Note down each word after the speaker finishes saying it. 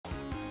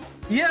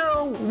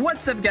Yo,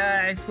 what's up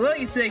guys?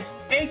 Lucky 6,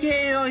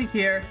 aka Lucky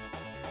here,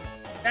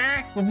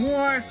 back with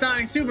more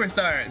Sonic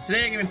Superstars.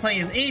 Today I'm going to be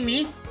playing as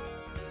Amy.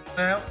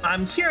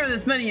 I'm here on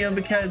this menu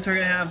because we're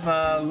going to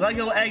have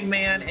Lego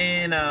Eggman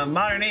and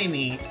Modern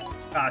Amy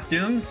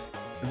costumes.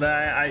 Because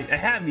I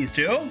have these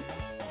two.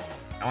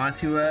 I want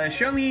to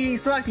show me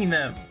selecting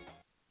them.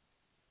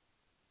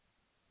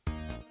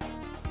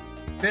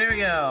 There we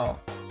go.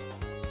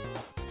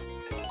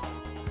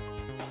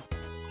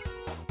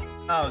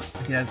 Oh,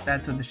 okay,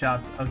 that's what the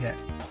shop. Okay.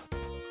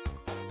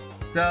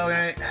 So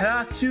we're gonna head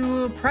off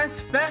to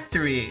Press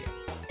Factory.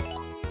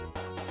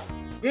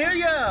 Here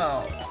we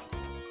go.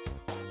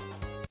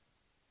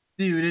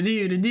 Do do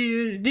do do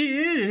do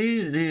do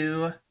do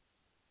do.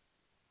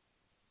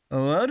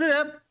 Load it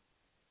up.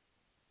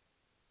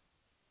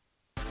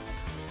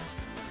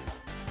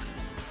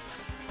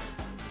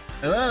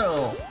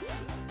 Hello.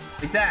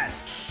 Like that.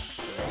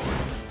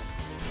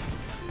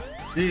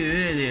 Do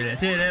do do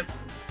do do.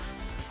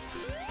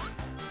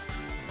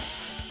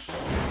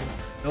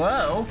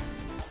 Hello?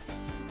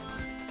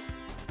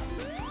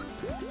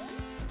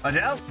 Watch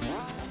out!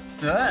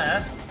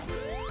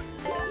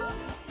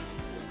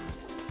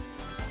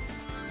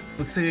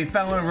 Looks like we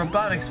found one of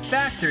robotics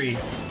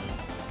factories.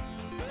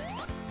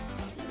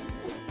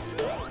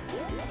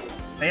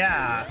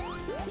 Yeah.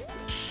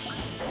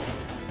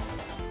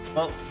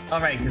 Well,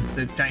 alright, because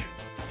the giant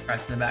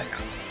press in the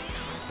background.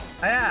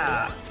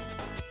 Yeah.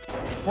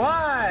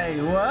 Why?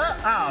 What?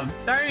 Oh,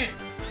 darn it.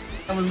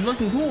 I was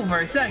looking cool for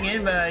a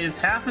second, but I just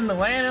happened to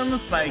land on the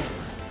spike.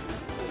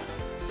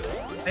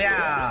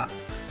 Yeah.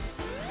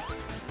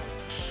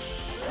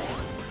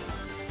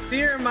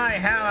 Fear my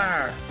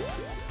hammer.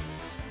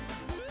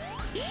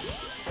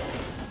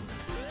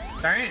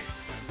 Darn it.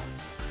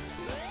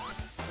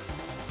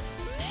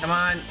 Come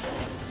on.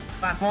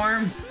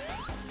 Platform.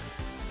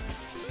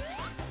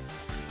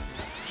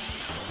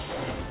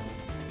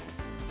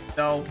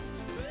 So.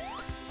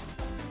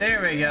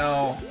 There we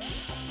go.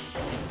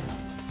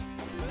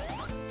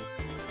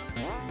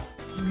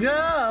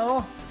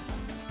 Go!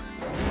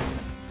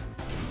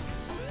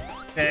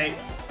 Okay.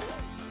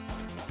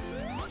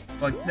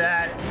 Like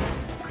that.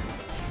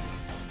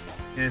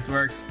 Okay, this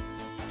works.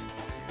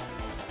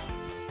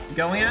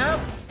 Going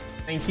up.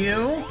 Thank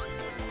you.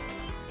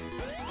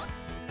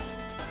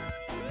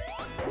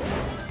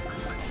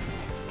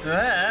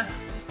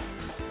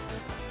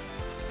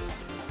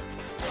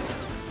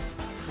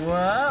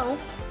 Whoa.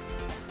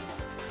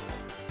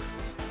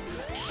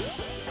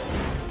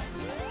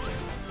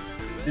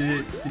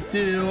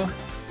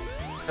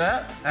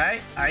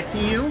 Alright, I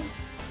see you.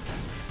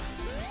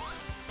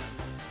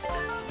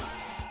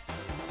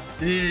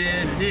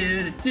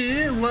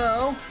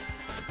 Whoa.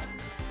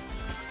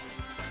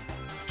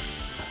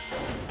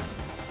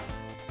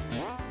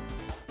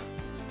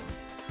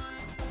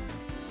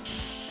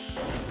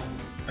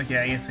 Okay,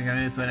 I guess we're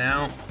gonna this one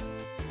out.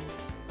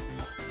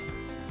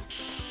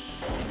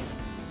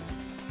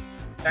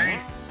 Darn it.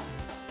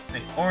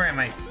 Wait, or am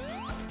I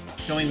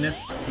going this?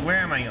 Where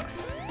am I going?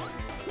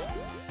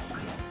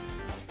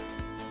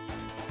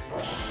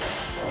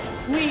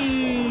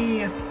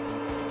 Whee!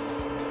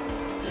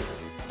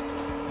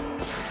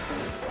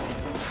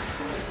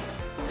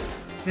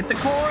 Hit the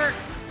core!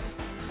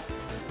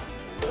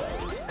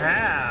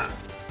 Ah!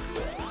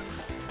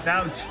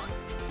 Ouch!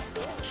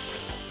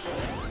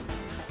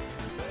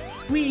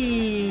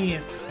 Whee!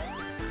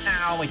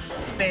 Ow, my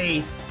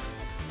face!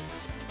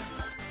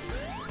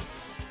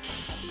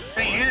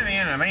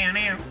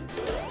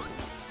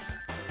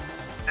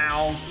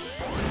 Ow!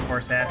 Of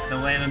course, I have to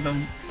land on the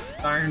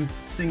darn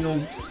single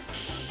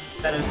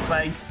set of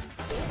spikes.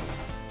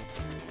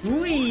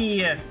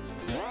 Whee!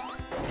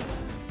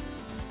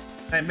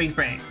 Alright, big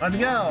spring. Let's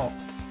go!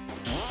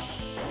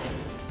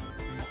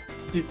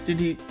 Do do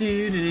do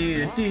do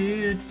do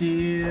do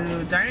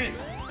do. Darn it!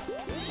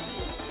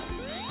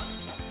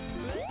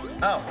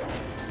 Oh.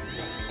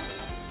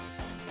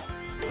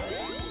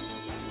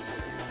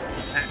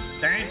 Ah,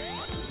 darn it.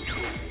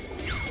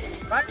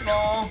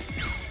 Fireball!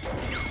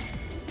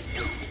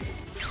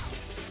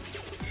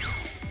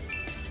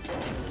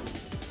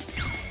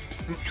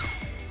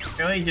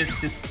 Really,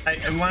 I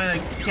want to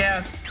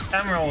cast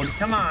Emerald.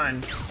 Come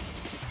on.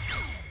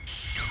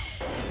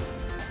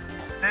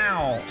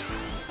 Ow.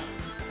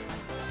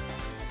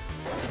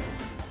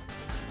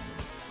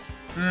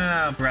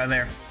 Oh,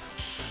 brother.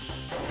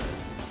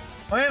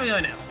 Where are we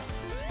going now?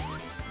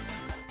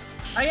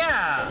 Oh,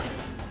 yeah.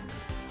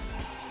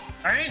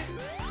 All right.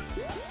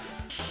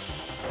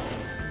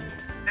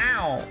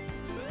 Ow.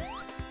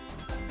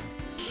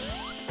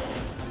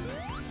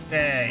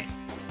 Okay.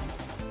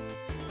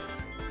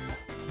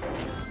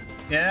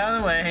 Get out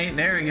of the way.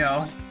 There we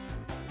go.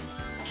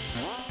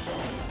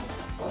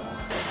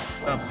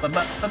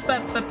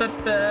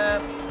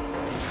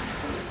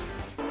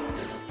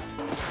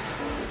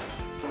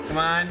 Come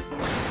on.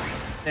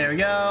 There we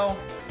go.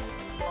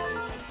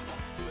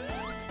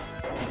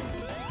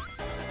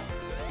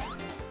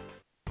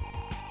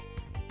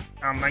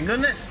 Oh my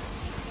goodness.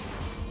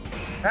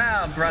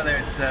 Oh brother,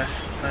 it's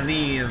one of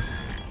these.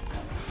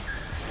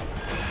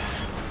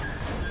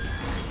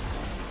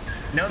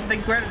 Note the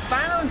great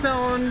final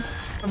zone,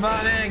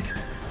 Robotnik.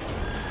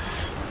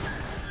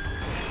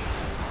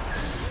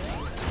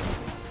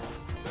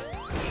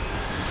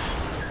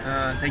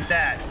 Take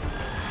that.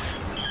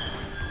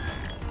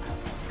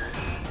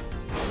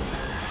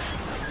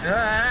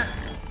 No!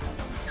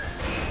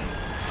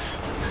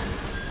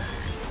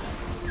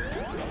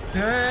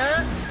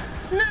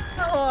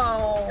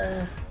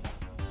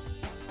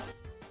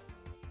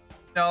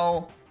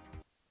 No.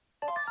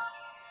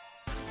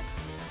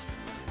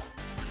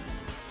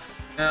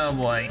 Oh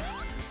boy.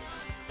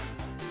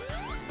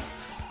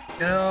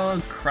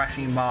 Good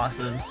crushing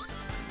bosses.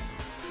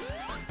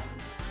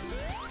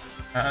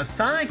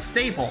 Sonic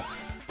staple.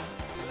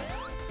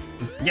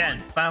 Once again,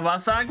 Final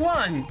Boss Sonic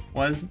 1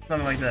 was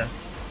something like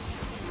this.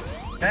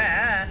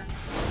 Ah.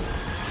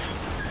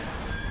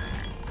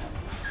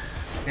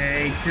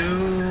 Okay, 2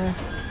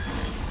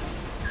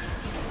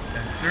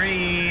 and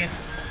 3.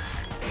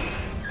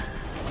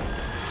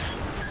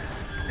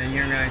 Then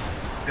you're gonna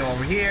go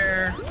over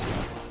here. Do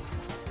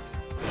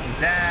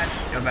that.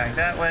 Go back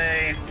that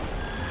way.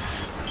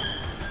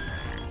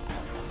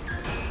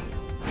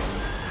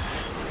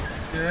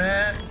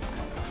 Good.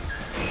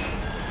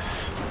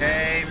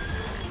 Okay.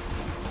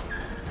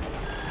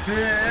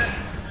 Good.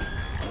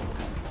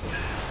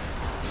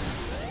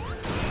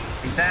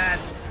 Like that.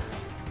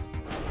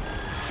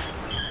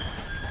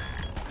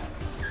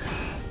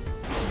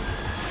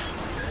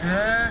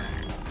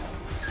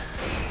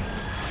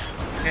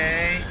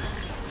 Okay.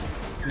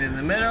 And in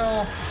the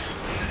middle.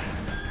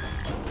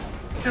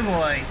 Good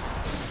boy.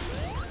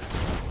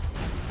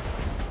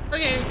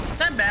 Okay,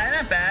 not bad,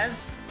 not bad.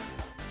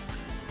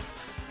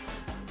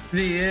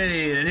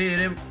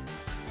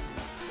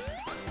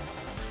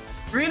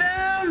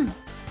 Freedom!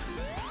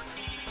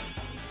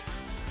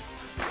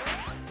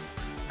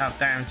 Oh,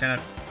 damn, I'm trying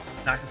to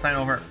knock the sign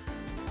over.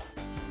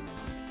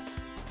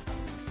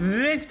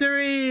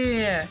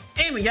 Victory!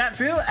 And we got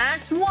through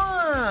Act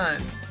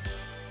 1!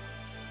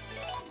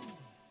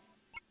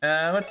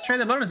 Let's try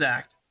the bonus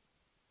act.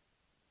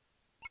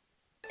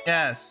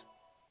 Yes.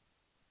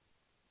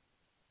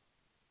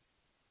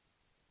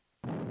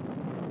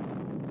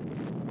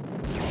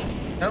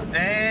 Oh,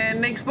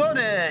 and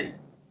exploded!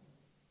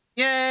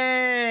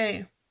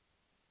 Yay!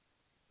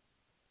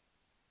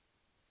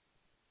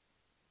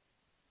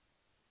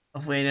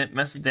 Hopefully I didn't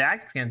mess with the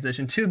act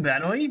transition too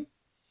badly.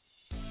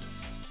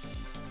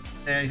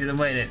 I should have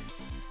waited.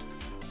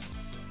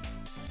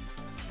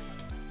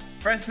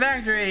 Press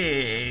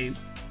Factory!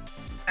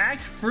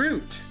 Act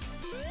Fruit!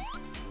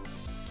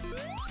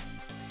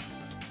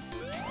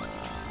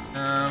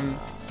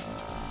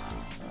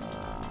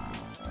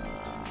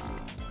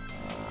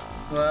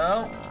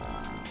 Well...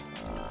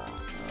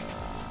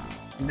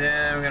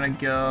 Then we're gonna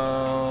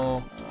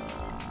go...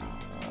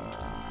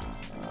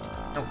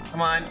 Oh,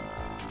 come on!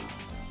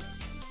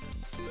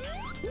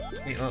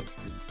 Hey,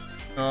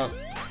 oh.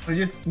 We'll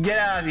just get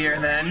out of here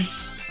then.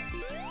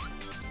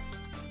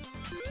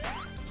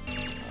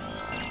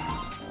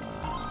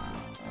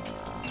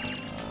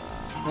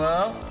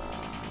 Well,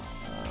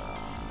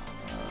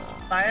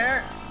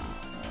 fire.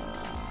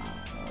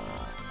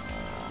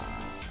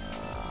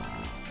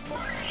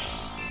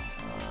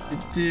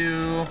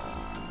 Do.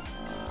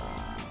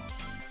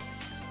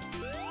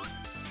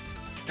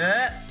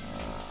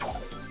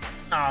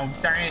 Oh,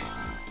 darn it.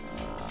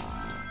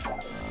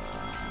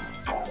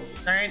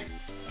 Darn it.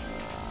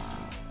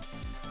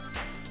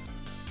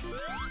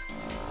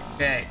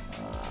 Okay.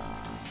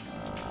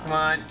 Come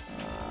on.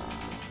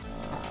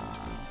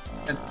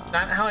 That's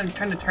not how I'm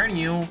trying to turn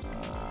you.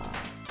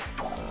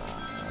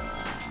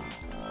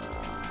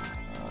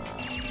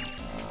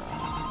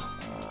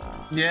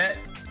 Yeah.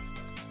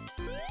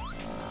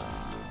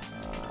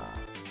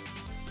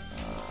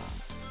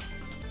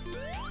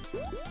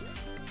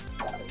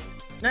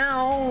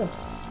 No.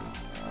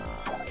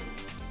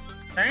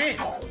 Dang it.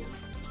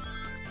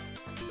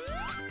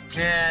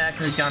 Yeah, that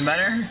could have gone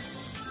better.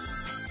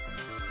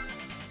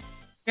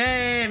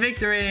 Yay,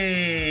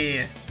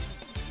 victory!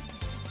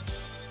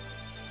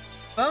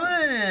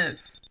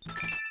 Bonus!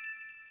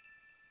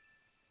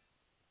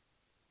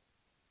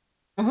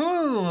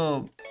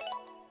 Woohoo!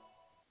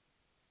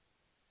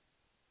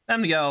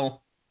 Time to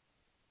go.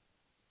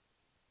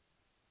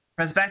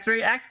 Press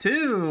Factory Act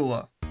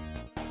 2!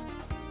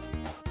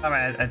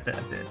 Alright, I have to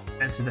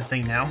enter the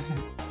thing now.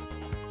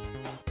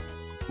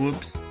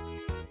 Whoops.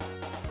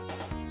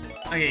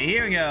 Okay,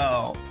 here we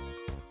go.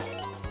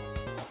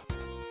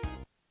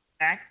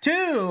 Act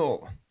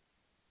 2!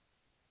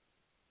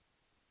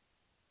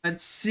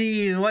 Let's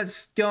see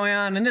what's going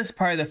on in this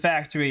part of the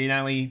factory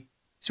now we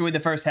destroyed the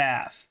first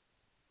half.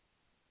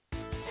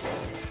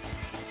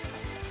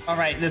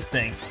 Alright, this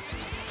thing.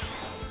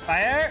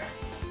 Fire!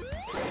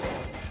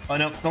 Oh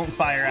no, don't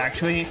fire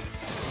actually.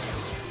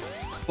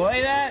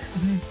 Play that!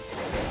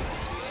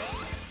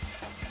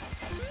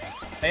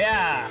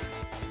 Yeah!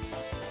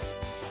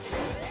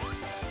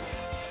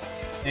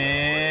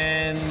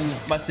 And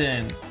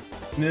button.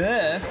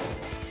 Ugh.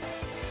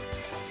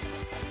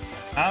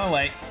 Oh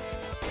wait.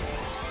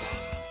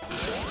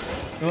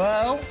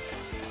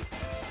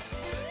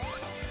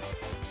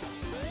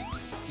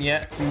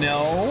 Yeah,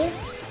 no.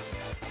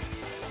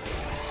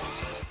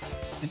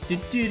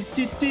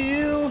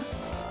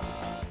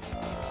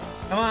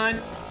 Come on.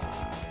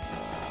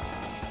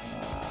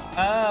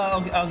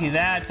 Oh, okay,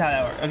 that's how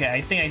that works. Okay,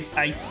 I think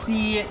I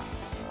see it.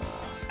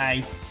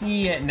 I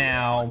see it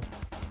now.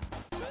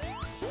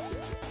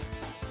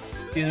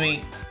 Excuse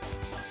me.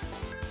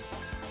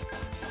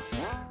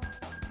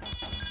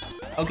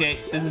 Okay,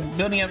 this is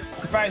building up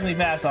surprisingly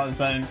fast all of a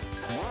sudden.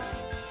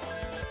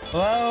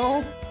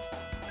 Hello?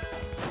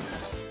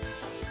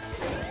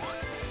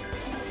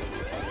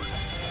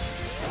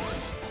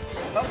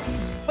 Oh,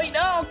 wait,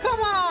 no, come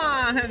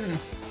on!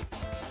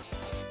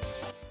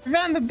 I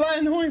found the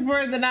button only for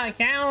it to not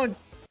count.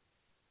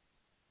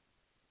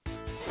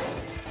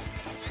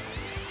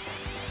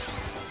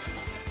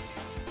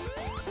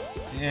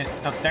 Yeah,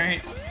 oh, darn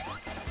it.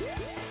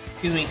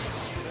 Excuse me.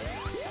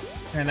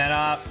 Turn that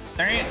off.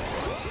 Darn it.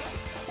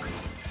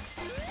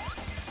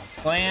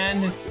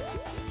 Land.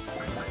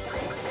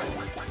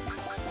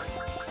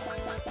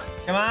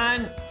 Come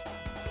on.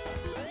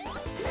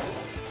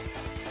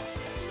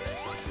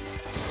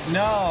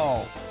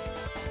 No.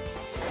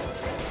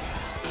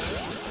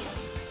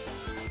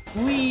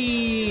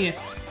 Wee.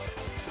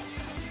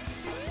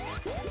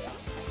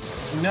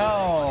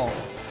 No.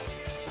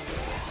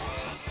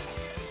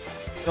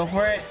 Go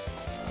for it.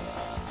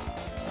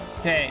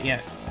 Okay,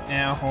 yeah.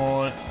 Now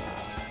hold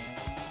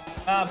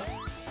up.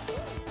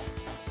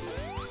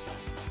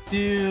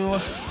 2.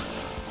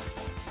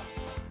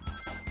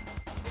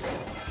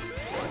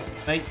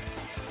 Like, I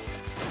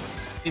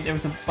think there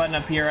was a button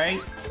up here, right?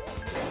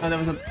 Oh, there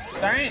was a.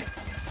 Darn it!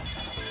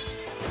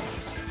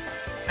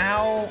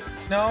 Ow!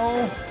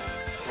 No!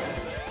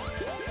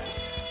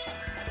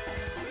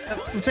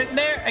 Oh, it's right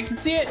there. I can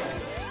see it.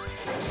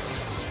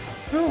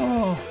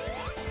 Oh.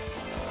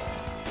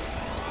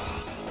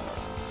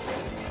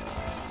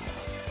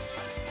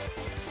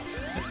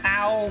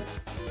 Ow!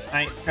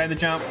 Alright, try the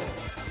jump.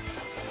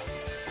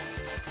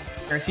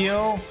 There's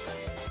you.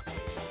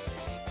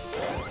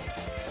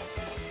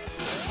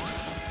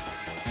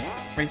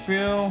 Break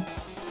through.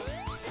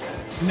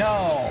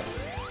 No.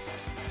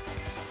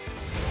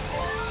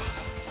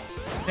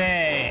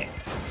 Okay.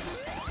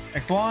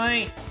 Next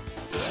point.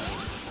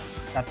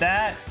 Got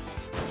that.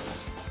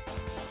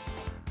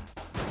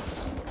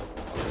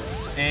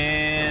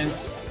 And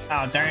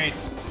oh darn it.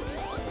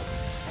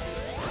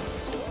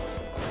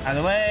 Out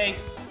of the way.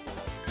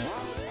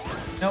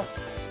 Nope.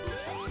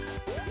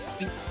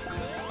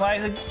 Why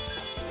is it?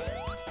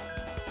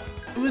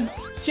 It was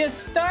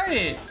just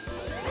started.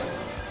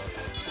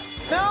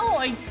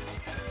 No,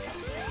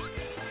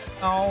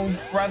 oh,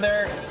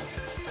 brother.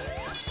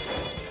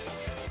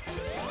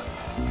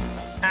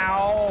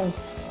 Ow.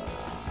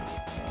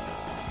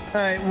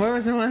 Alright, where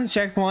was the last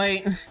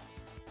checkpoint?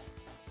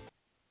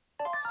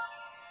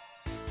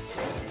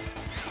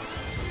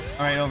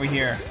 Alright, over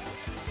here.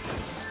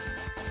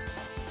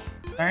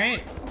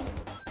 Alright.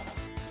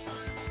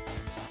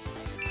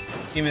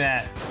 Give me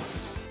that.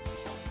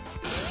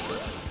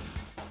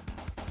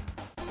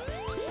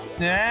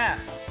 Yeah.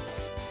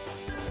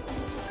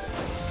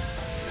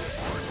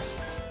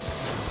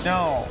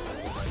 No.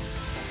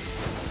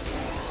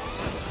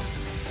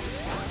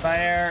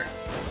 Fire.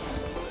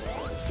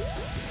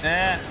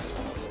 Yeah.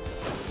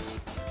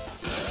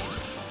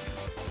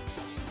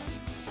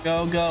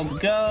 Go, go,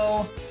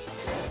 go.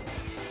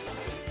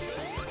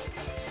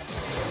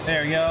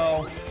 There we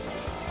go.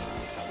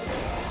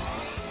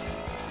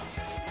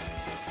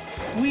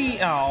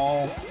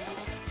 Oh.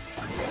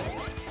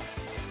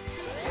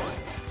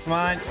 Come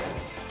on.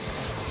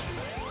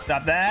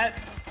 Stop that.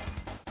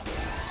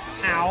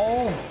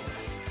 Ow.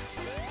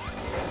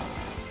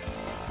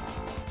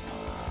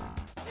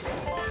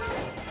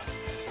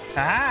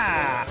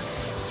 Ah.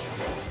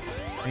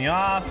 Me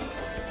off.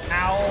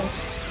 Ow.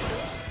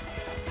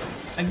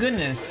 My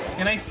goodness.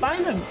 Can I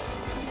find the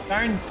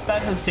darn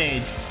special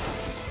stage?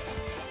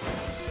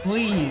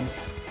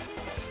 Please.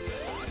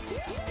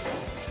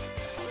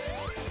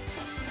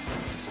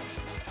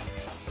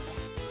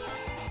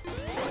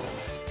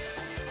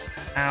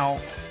 Ow.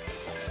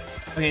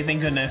 Okay,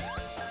 thank goodness.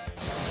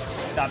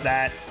 Stop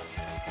that.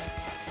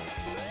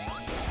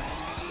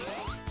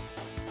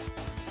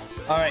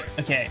 Alright,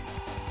 okay.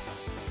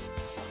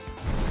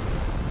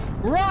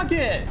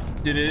 Rocket!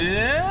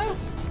 Da-da-da-da!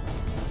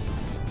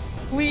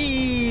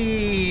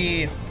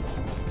 Whee!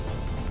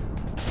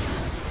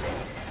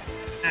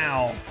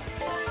 Ow.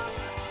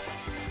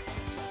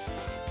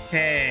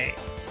 Okay.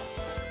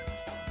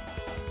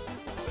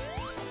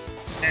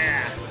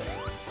 Ah.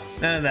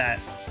 None of that.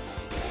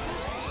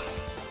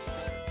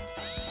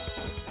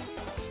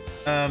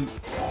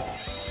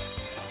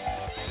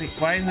 Wait,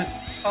 why is it?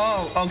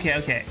 Oh, okay,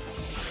 okay.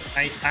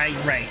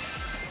 Right.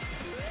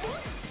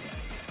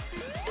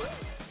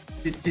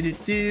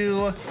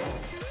 Do.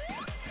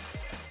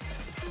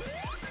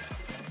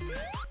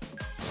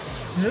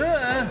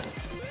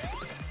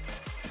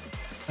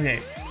 Okay,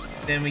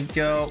 then we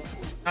go.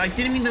 I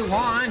didn't mean to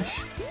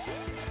launch.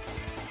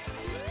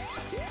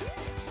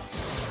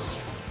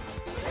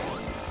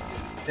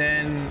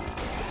 Then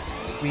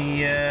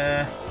We,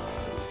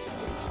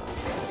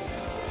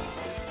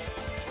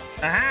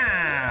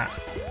 aha!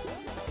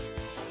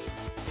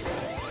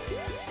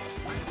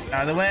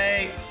 Out of the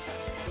way.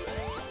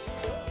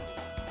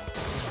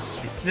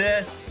 Like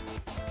this.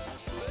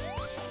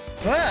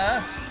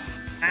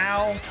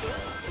 Ow.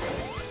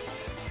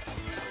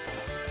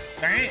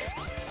 Darn it.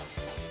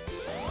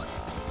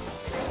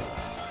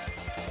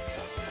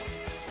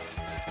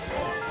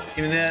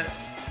 Give me that.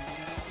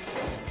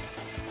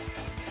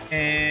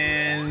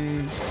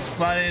 And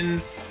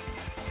button.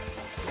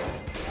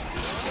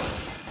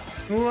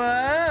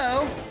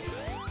 Whoa.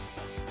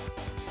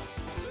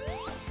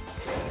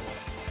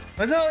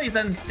 What's all these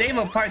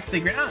unstable parts of the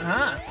ground,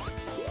 huh?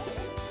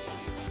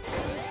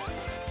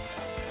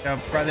 Oh,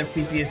 brother,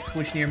 please be a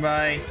switch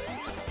nearby.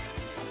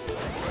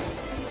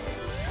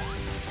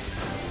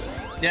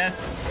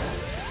 Yes.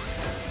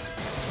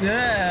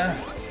 Yeah.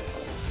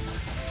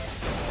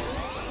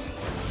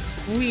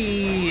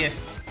 Wee.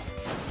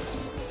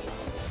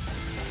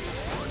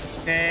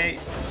 Okay.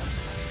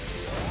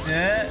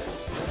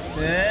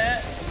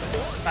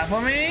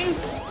 Platforming.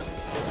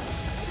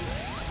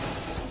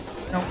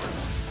 No.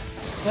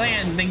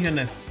 Land, thank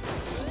goodness.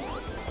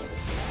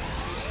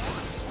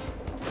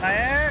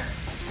 Fire.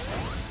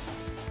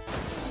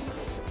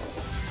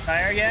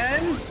 Fire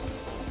again.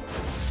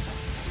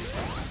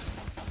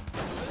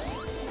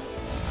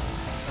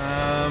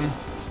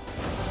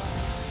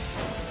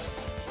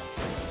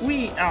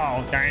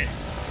 Oh, darn it.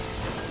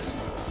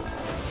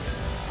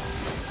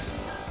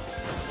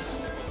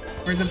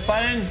 Where's the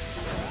button?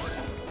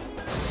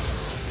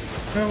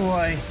 Oh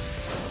boy.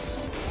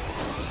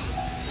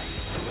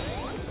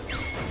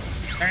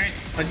 Alright,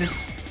 let's just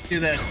do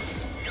this.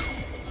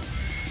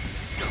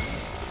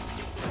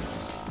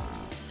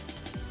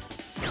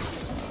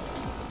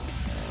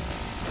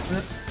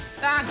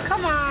 Ah,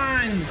 come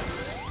on!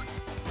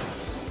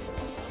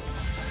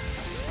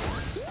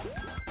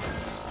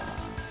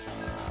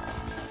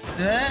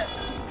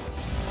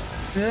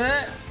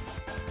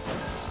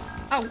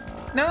 Oh,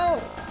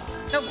 no!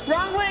 No,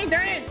 wrong way,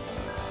 darn it!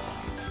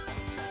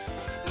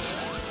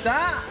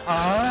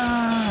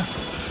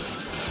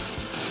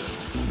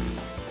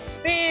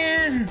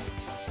 Man!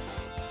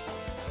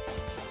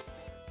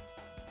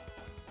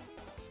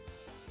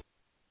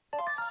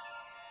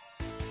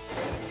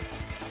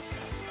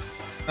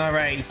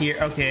 Alright, here,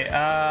 okay,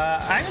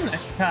 I'm gonna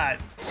cut.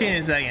 See you in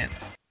a second.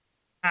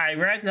 I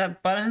grabbed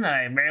that button that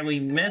I barely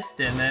missed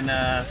and then,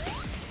 I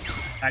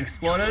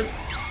exploded.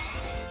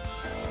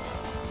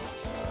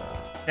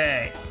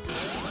 Okay.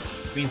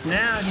 Means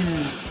now I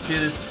can do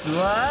this.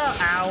 Whoa,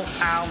 ow,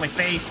 ow, my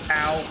face,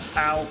 ow,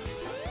 ow.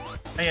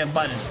 I have a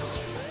button.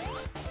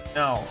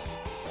 No.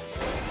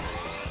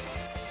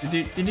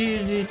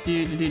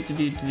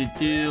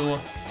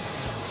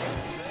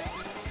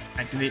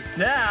 Activate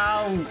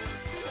now.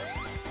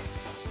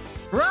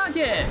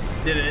 Rocket!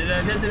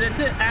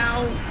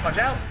 Ow! Watch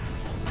out!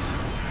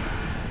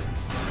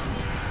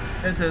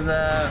 This is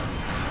not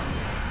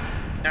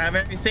a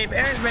very safe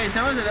airspace,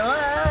 no, is it?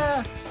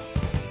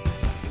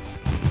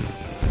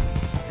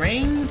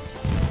 Rains?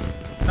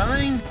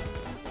 Something?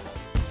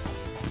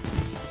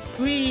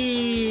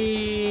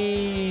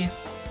 Whee!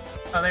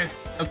 Oh, there's,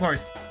 of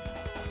course.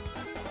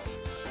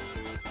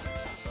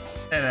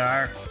 There they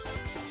are.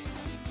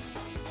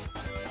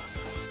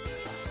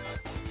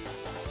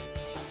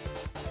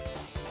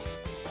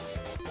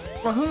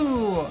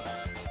 Woohoo!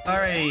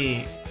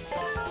 Alright.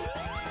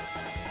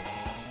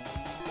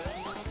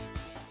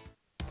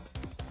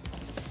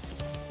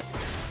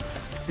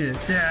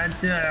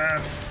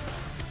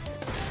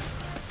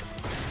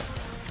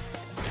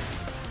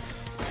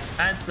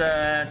 That's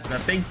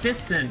a big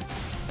piston.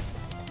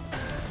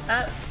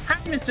 Hi,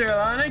 Mr.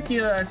 Robotnik.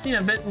 You seem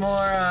a bit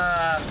more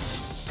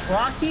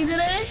blocky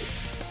today.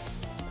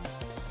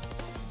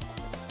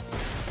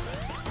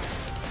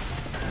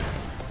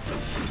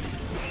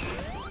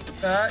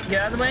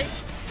 Get out of the way.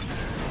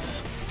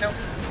 Nope.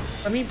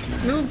 Let me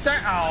move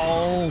there.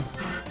 Ow.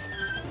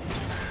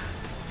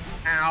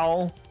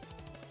 Ow.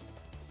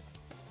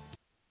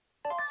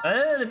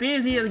 The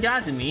PZ has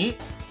got to me.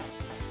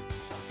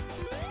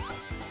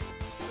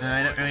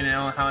 I don't really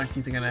know how much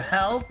these are gonna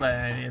help, but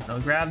I guess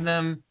I'll grab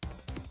them.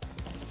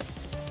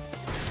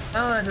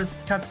 Oh, that's this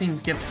cutscene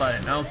skip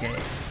button. Okay,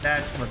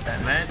 that's what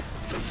that meant.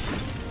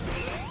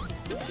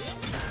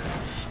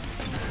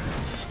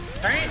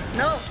 Alright,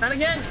 no, not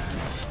again.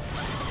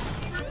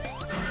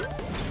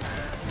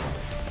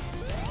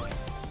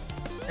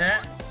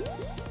 Yeah.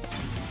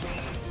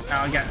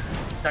 Oh, I got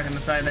stuck in the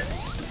side of it.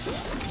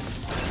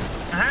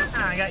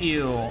 Aha, I got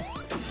you.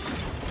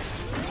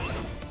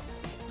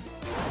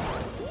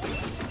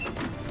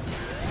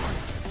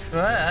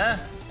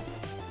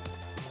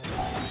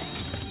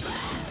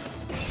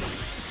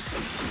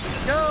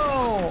 Go!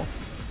 Go!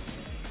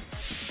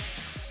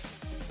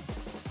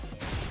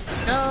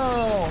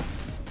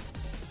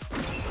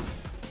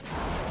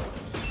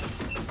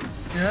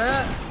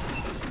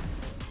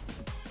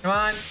 Come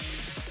on.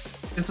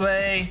 This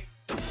way.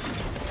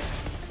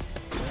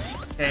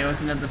 Okay, I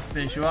wasn't able to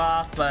finish you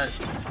off, but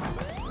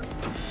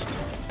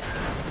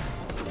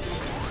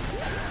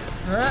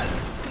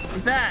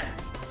What's that?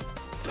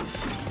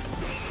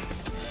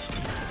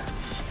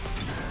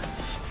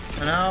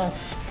 Oh no.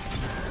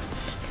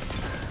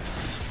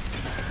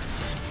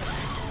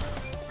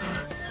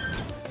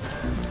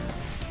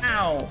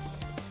 Ow.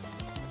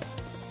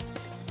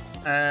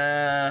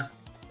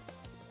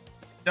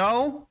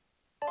 No.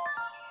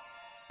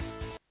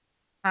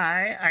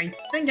 Hi, I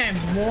think I'm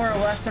more or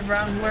less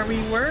around where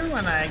we were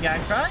when I got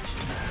crushed.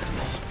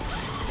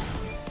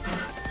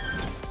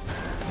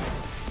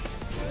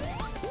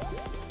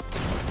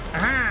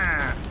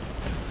 Aha!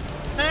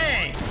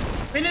 Hey!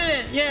 We did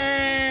it!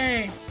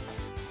 Yay!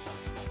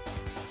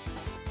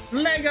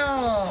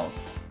 Lego!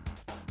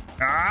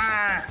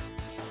 Ah!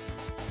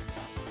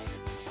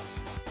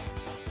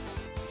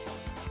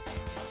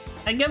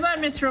 And goodbye,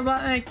 Mr.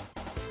 Robotnik!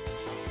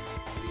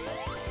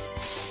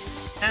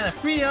 And the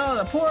free all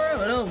the poor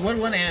little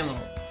woodland animals.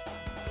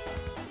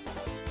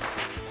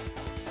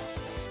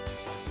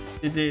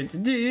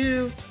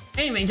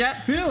 Eggman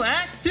Dr.robotnik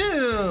Act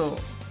 2!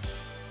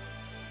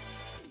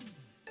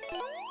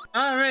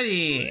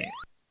 Alrighty.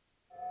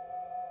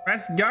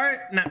 Press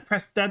guard, not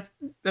press, that's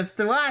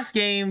the last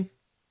game.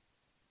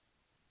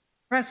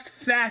 Press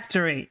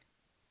Factory.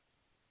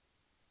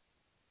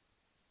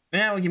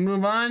 Now we can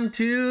move on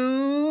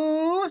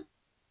to...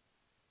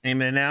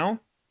 Name it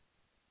now.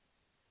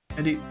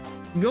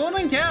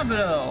 Golden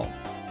Capital.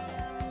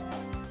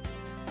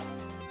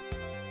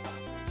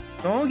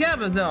 Golden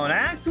Capital Zone,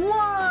 Act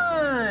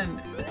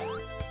 1!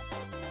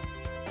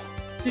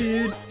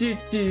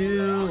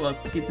 Look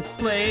at this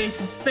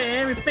place, it's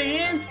very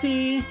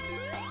fancy.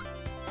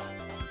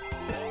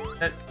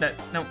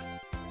 No.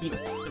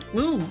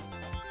 Move!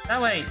 That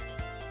way!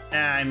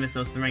 Ah, I missed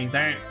those rings,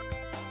 darn it.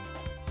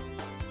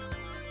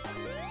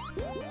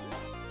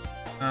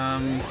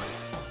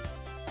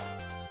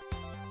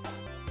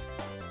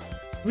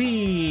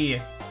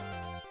 Whee!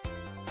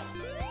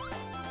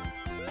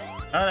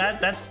 Oh,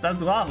 that's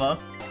lava.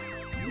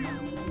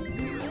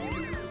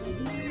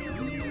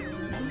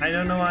 I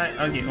don't know why.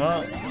 Okay,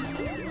 well,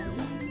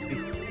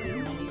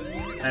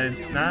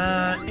 it's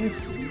not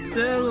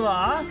insta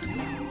loss.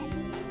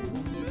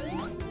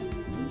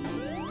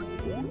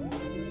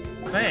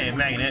 Hey,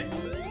 magnet.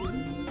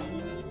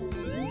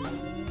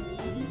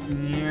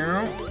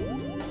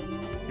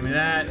 Give me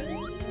that.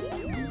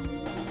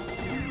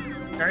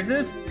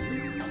 Crisis.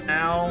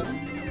 Ow.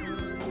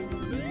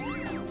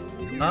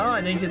 Oh,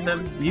 I didn't get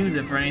to use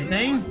it for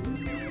anything.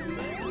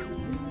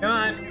 Come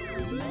on.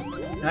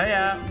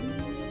 Hiya.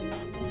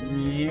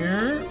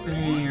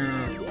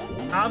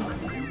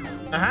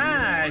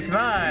 Aha! I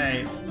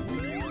survived!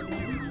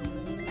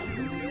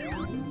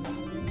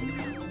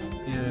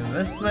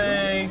 This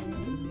way.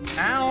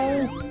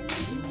 Ow!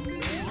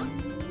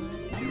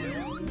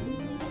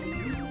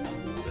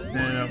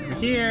 Then over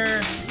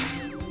here.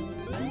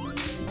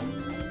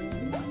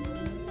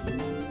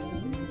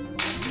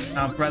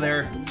 Oh,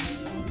 brother.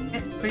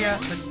 Can't figure out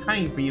the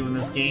time for you in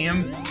this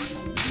game.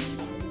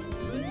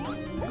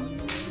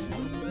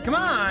 Come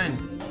on!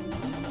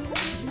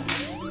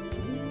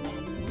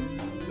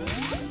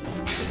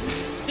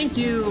 Thank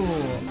you!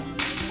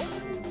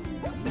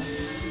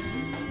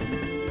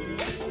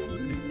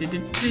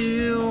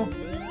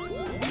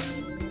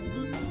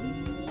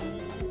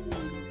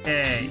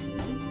 Okay.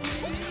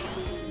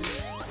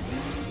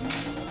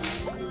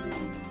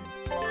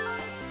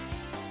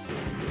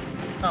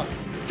 Oh,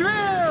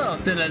 drill!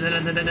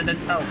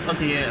 Oh,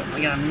 okay, yeah.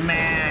 We gotta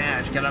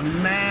mash. Gotta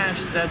mash.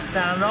 That's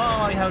not at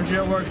all how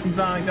drill works in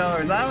Sonic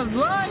Colors. I was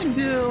blind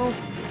to!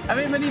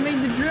 Everybody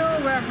made the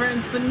drill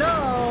reference, but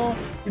no!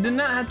 You did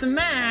not have to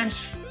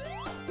mash.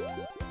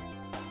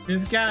 You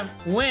just kind of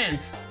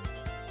went.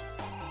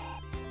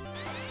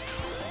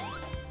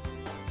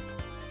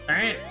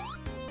 Alright.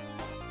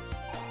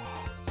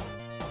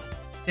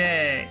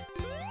 Okay.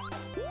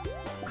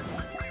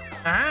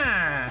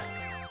 Ah!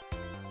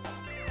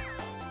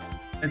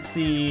 Let's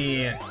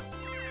see.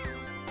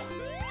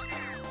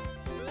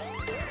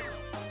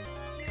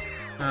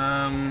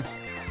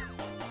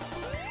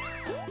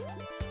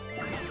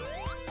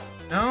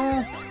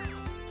 No?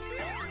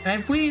 Can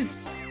I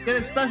please get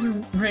a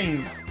special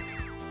ring?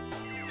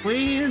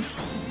 Please?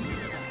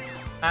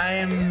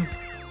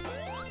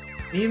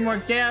 Need more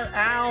gas.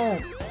 Ow!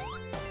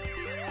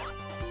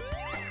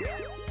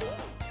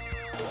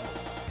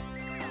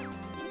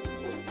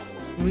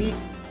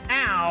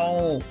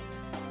 Ow!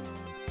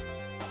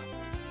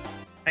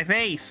 My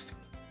face!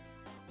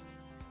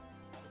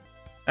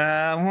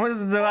 When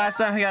was the last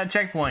time I got a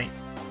checkpoint?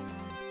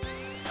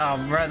 Oh,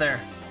 brother.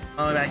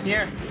 Only back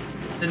here.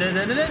 Why did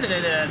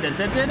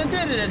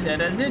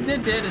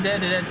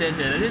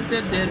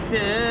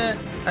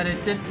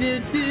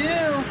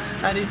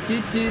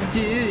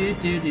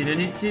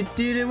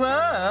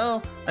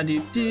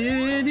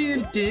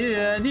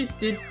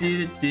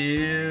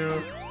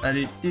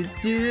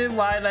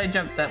I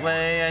jump that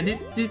way?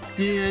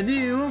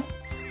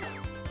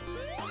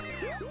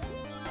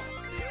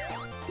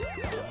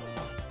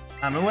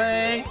 I'm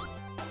away.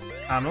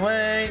 I'm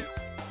away.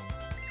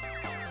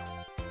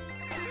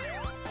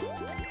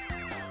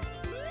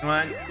 Come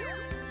on.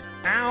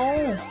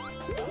 Ow!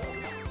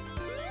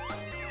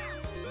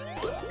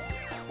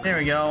 There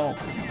we go.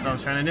 That's what I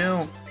was trying to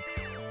do.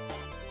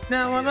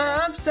 Now I'm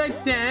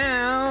upside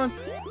down.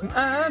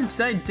 I'm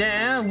upside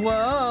down.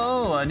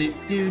 Whoa!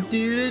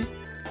 Do.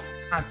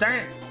 Ah, darn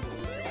it!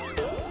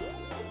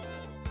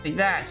 Take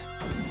that.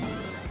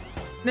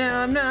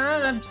 Now I'm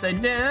not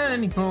upside down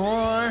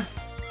anymore.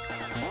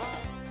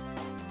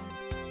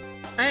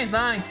 Hey,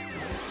 Sonic.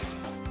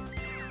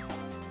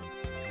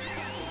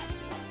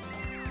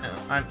 No,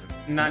 I'm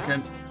not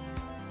gonna.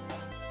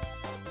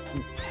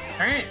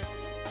 Alright.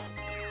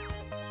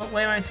 What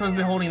way am I supposed to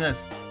be holding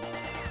this?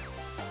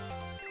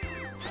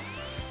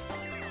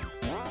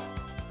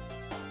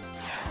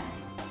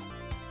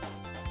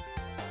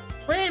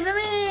 Wait for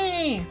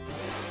me!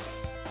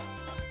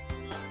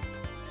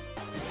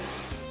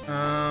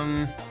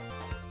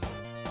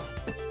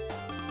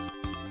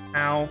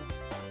 Ow.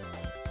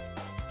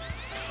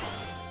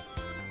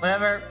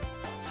 Whatever.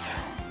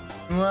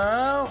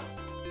 Well.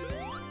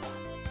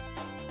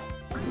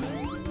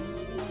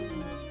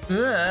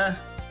 Ugh.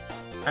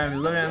 I was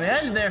looking on the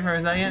edge there for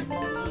a second.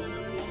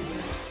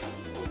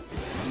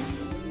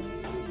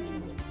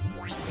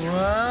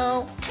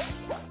 Whoa.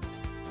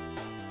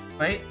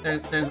 Wait,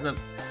 there's the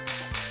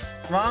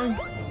wrong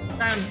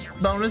kind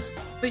of bonus.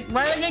 Wait,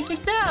 why did I get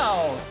kicked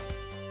out?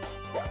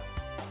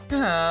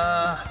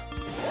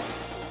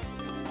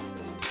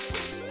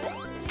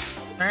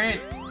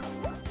 Alright.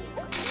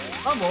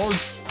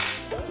 Bubbles.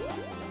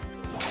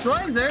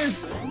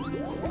 Sliders.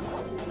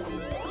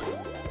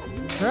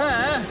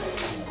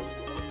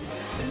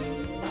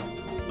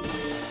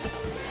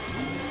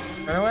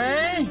 Run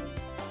away.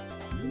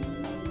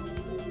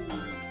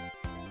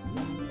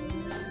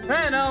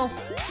 No.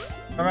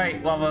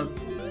 Alright, lava.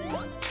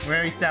 We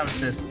already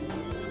established this.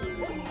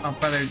 Oh,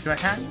 brother, do I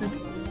have to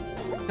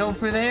go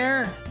through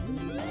there?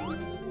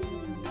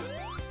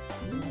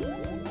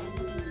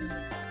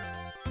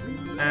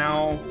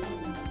 Ow.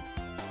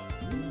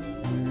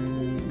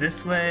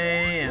 This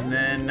way, and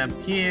then up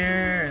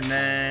here, and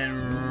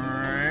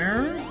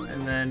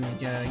then we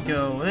gotta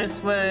go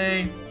this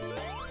way.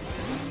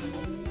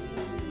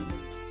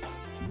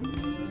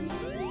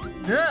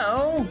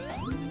 No!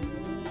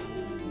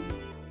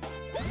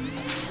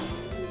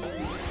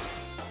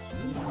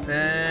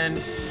 Then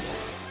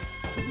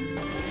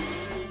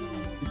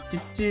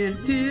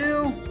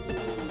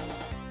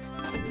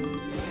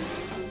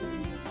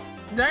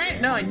Darn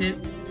it! No, I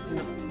didn't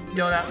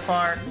go that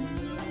far.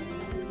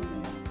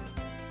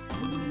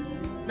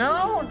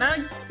 No, not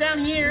down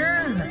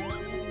here.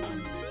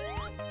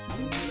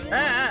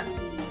 Ah!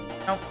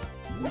 Oh.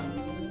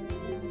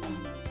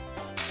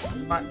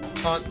 What?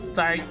 Oh,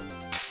 sorry.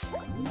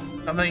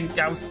 Something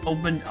else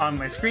opened on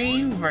my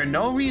screen for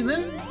no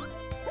reason.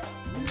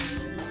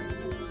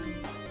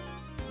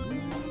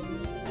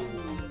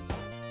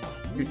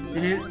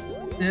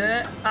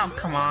 Oh,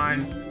 come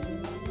on.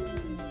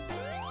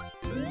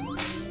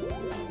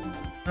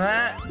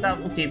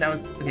 Okay, that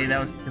was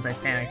because I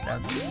panicked.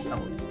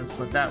 That's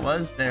what that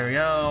was. There we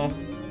go.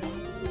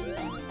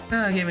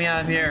 Get me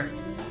out of here.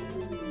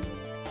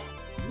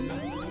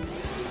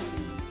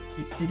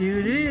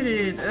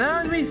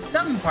 There'll be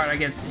some part I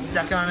get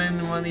stuck on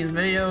in one of these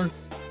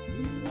videos.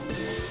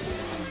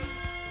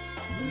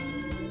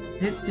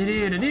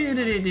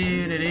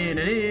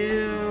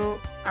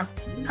 Oh,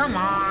 come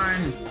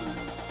on.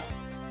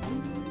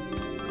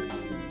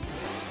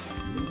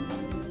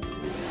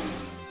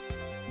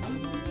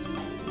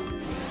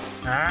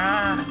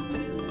 Ah.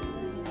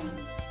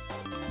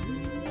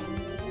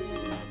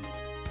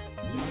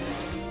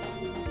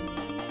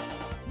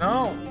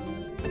 No.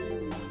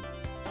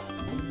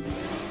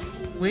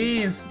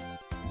 Please.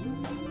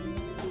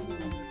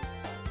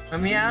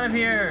 Let me out of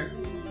here.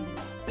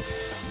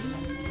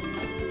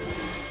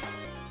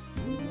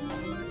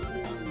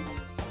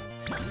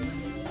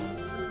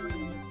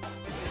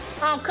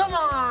 Oh, come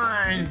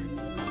on.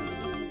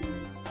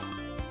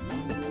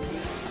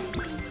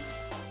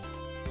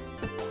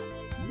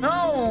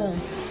 No!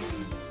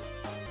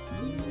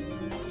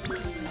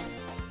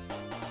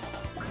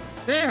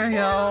 There we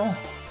go.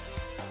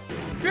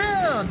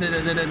 Oh,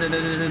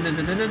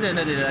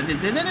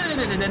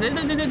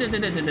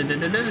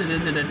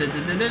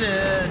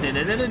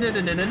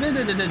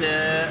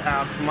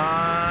 come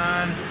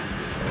on.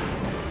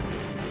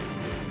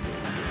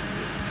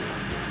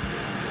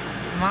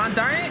 Come on,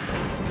 darn it.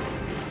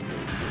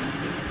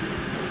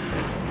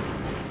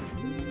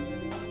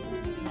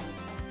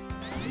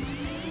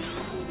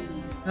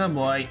 Oh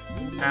boy.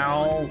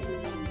 Ow.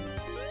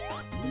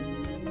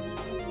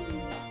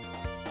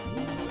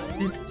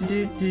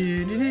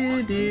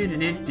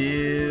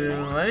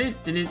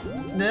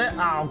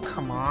 Oh,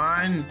 come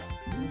on.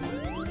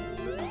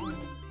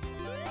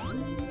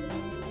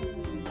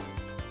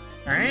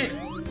 All right.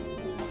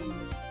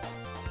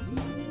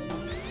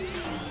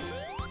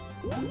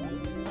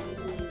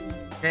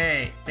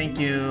 Okay, thank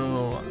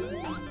you.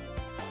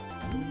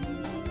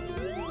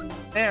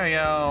 There we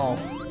go.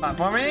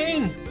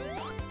 Platforming.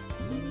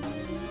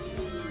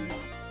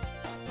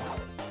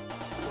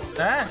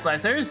 Ah,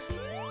 slicers.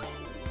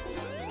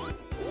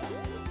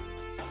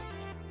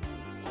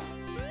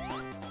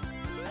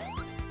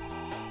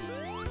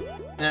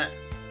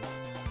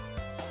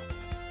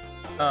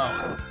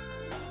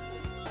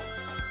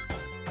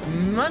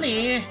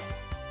 Money.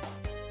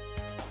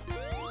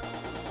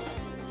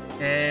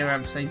 Okay, we're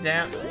upside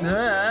down.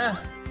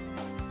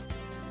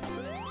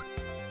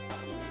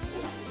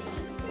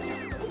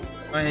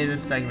 I hate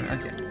this segment.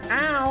 Okay.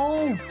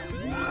 Ow!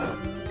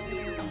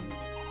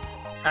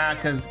 Ah,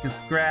 cause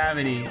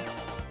gravity.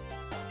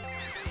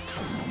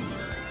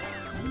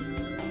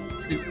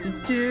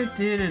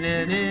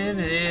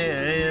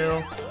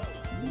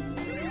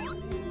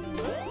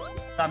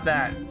 Stop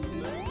that.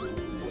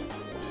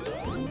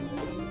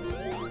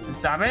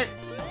 Stop it.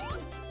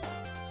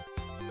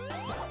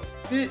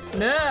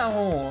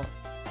 No.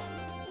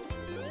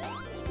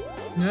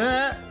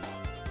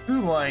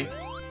 Ooh boy.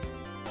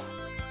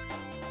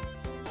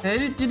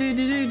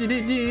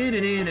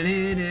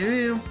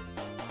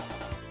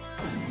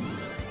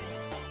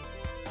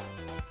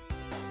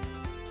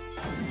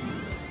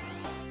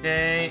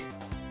 Okay.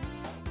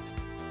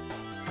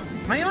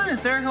 Am I going in a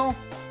circle?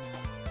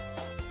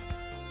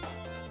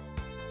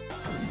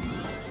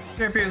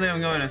 Sure feels like I'm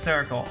going in a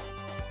circle.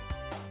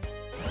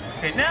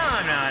 Okay, no,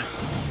 I'm not.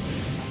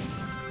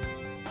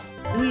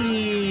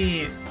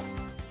 Whee!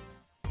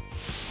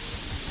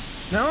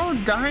 No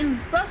darn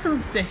special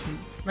stage.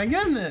 My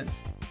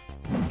goodness.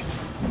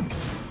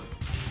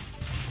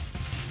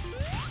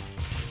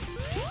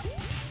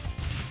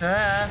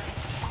 Huh?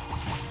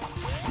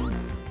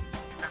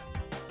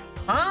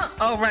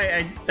 Oh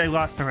right, I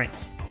lost my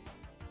rings.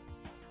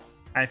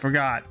 I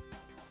forgot.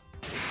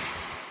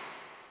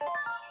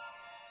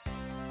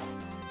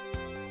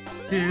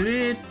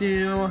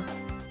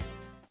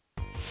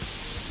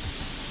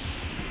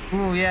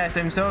 Ooh, yes,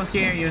 I'm so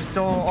scared you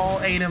stole all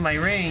 8 of my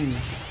rings.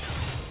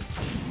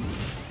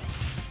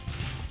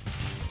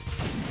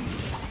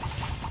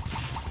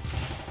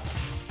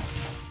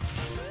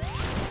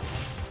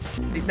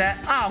 Like that.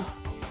 Oh,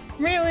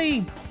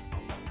 really?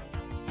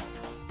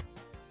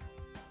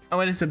 Oh,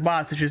 it is the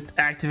bot to just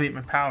activate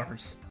my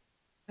powers.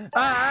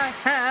 I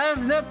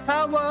have the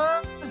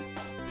power!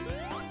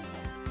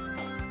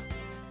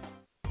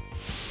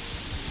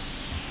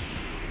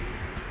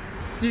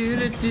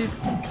 Do.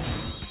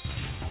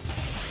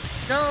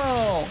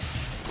 No!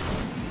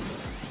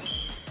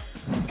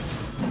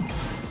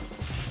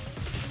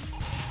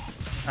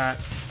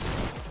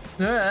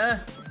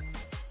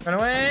 Run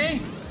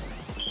away!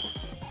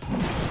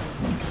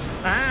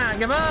 Ah,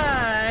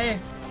 goodbye!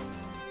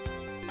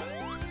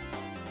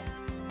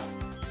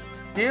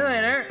 See you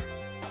later.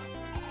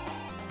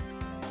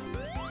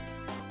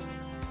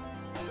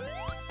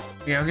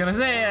 Yeah, I was gonna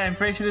say, I'm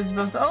pretty sure this is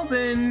supposed to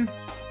open.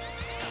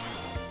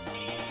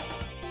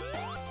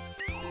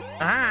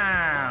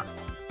 Ah!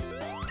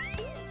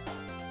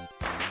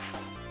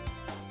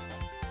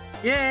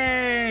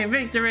 Yay!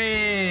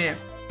 Victory!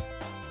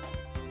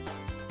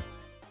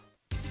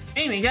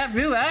 Amy got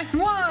through Act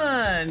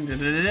 1!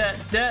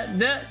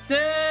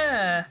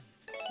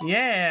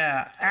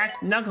 Yeah!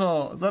 Act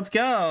Knuckles, let's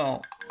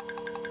go!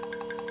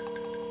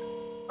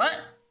 What?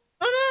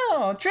 Oh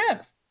no!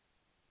 Trip!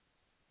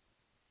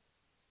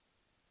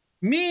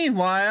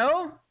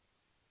 Meanwhile...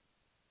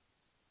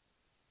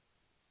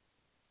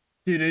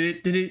 Do.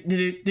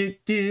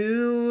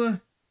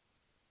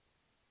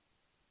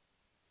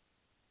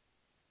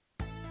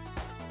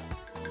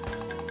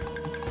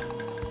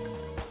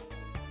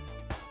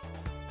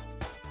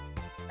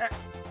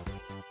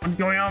 What's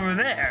going on over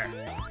there?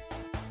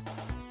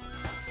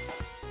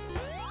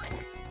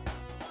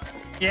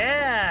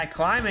 Yeah,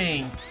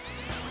 climbing.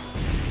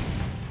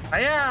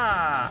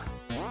 Hiya!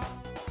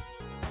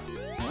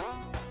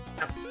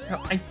 No,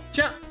 I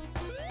jump.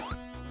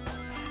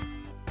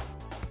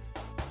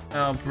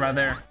 Oh,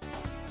 brother.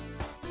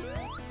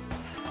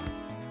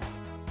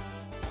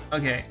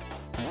 Okay.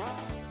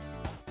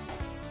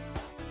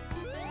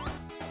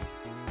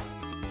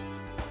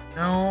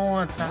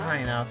 No, it's not high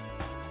enough.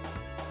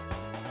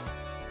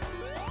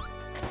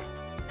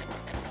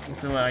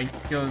 So I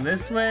go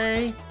this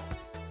way,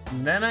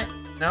 and then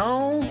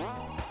no.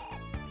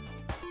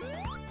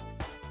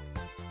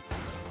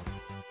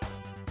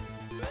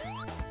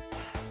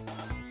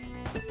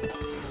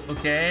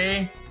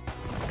 Okay.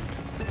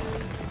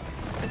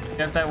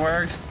 Guess that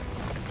works.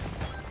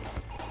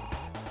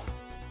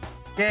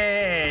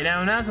 Okay,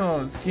 now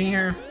Knuckles, can you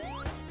hear?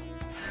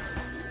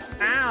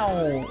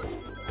 Ow!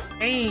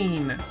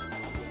 Pain!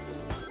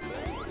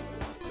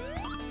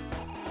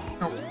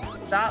 No,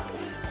 stop!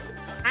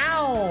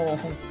 Ow!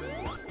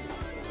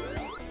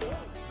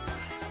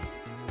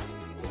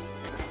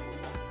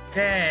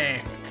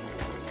 Okay.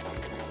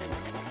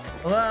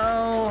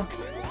 Hello?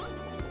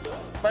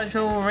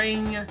 Special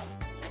ring.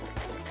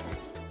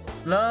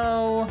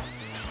 Hello?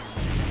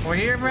 We're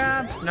here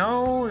perhaps?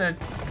 No, that...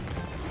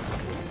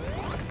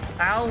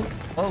 Ow!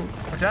 Oh,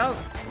 watch out!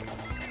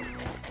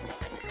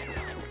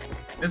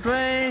 This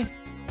way!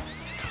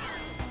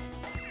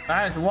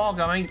 Ah, there's a wall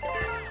coming.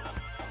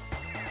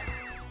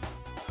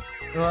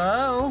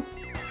 Hello?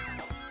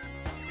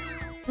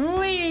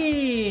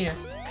 Whee!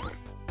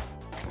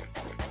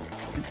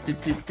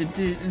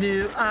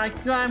 I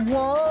climb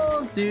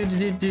walls.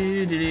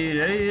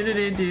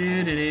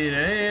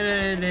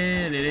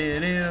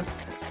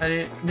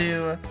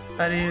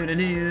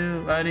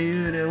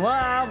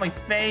 Wow, my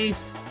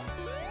face.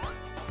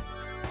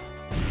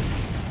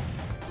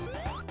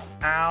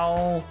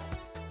 Ow.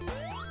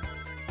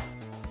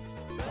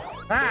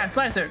 Ah,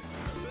 slicer.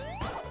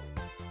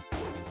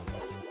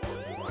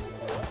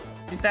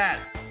 Eat that.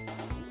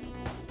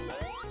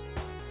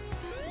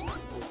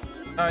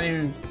 I don't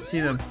even see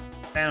the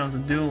panels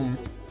of doom.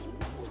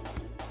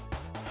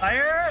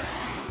 Fire!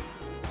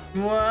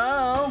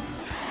 Whoa!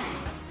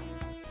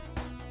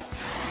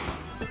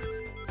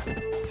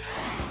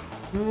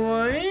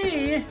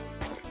 Whee!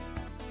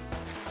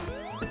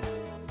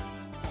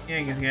 Yeah,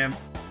 I guess you have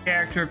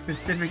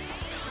character-specific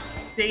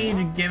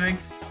stage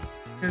gimmicks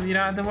because you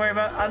don't have to worry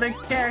about other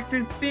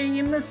characters being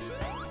in the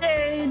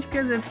stage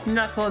because it's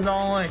Knuckles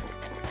only.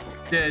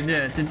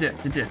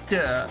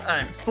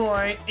 I'm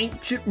exploring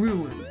ancient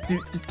ruins.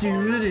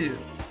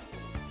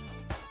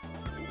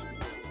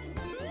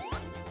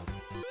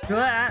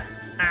 That.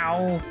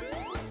 Ow.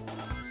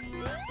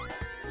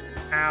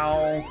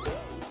 Ow.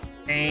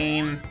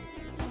 Aim.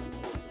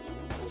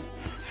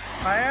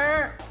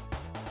 Fire.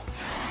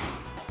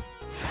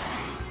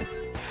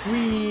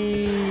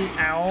 Wee.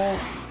 Ow.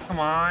 Come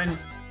on.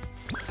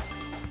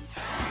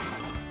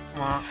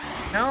 Come on.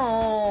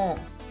 No.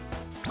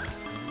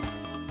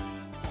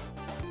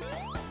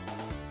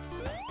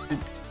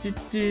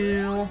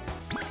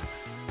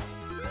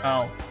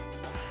 Oh.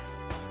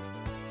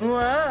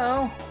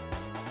 Whoa.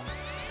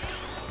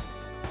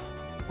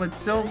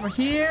 What's over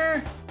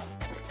here?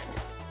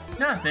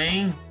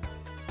 Nothing.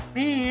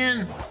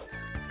 Man.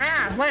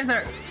 Ah,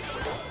 Slicer.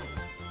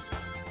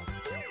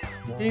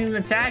 He didn't even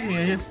attack me. He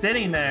was just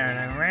sitting there and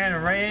I ran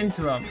right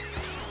into him.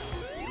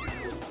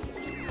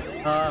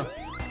 Come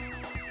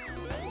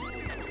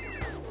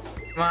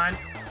on.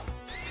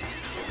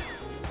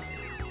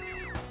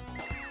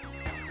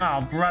 Oh,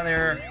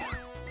 brother.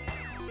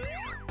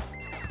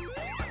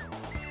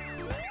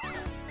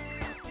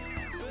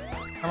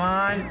 Come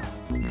on.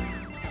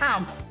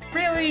 Oh,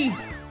 really?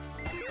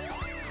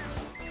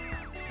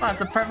 Oh, it's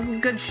a perfectly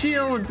good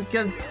shield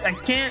because I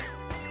can't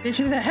get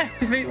you to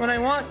activate when I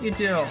want you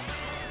to.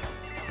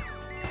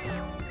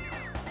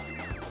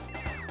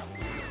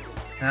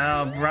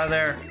 Oh,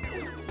 brother.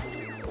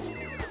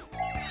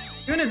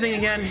 Do anything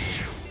again.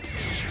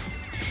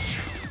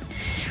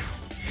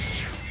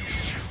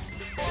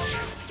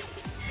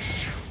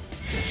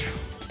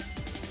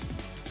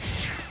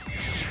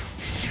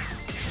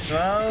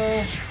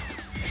 Whoa.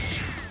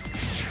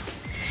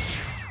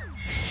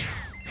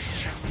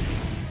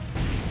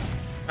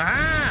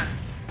 Ah!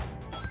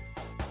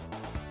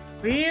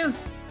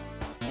 Please?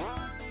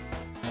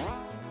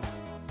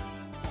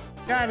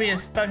 Gotta be a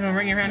special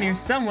ring around here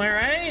somewhere,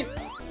 right?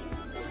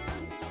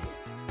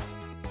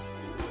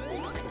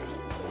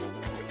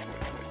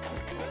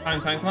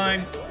 Climb, climb,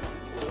 climb.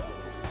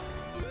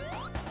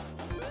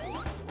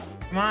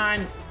 Come on.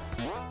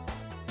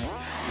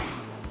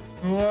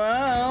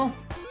 Whoa.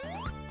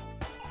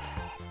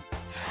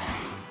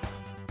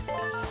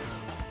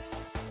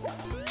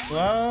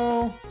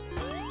 Whoa.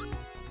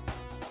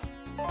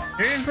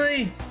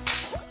 Seriously?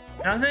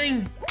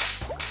 Nothing?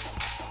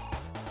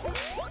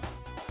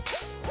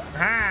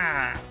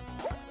 Ah!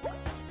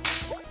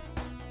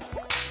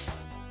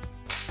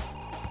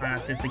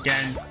 Not this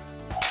again.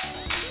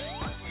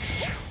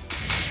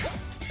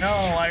 No,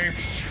 I...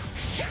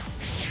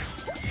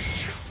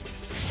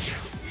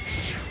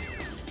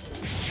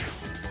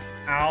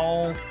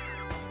 Ow.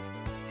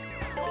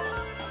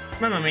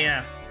 Mamma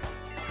mia.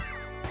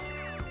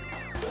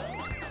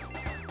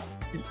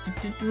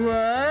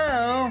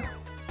 Whoa.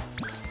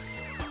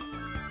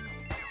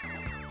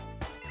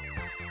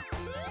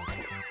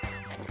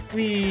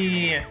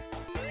 Wee.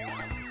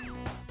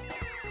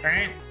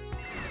 Right.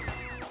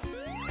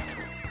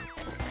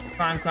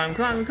 Climb, climb,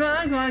 climb,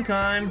 climb, climb,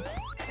 climb.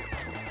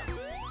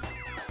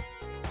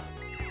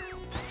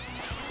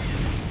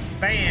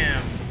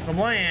 Bam.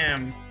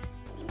 Kablam.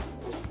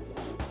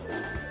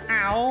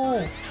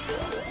 Ow.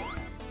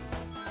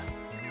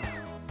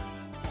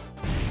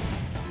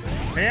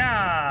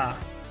 Yeah.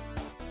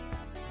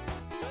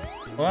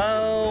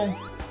 Whoa.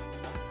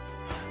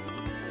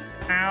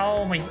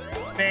 Ow, my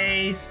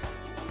face.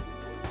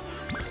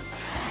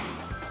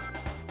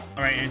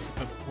 Alright, it's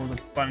just pull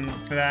the button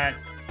for that.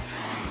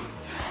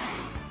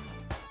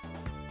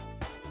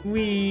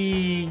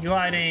 Wee,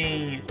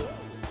 gliding.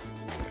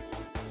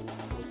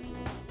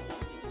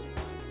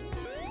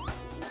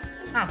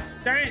 Oh,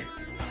 darn it.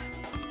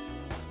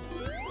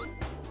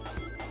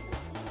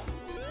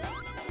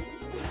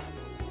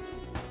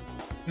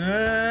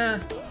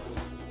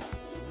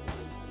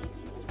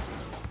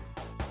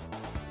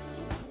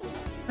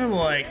 Oh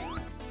boy.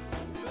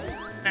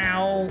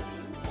 Ow.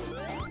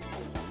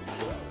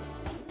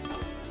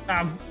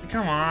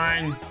 Come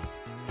on.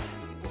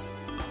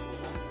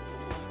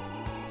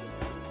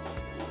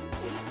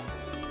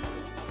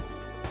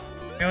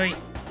 Really?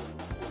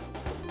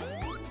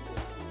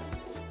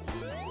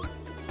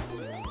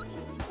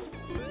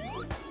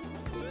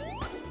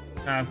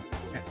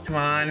 Come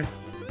on.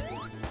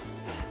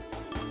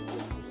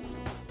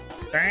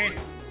 Darn it.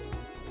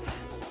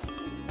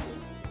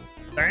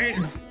 Alright.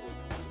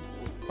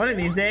 One of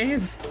these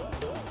days.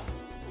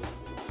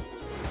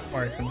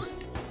 Or some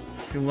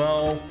too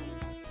low.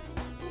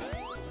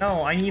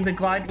 No, I need to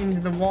glide into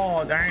the wall.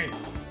 Alright.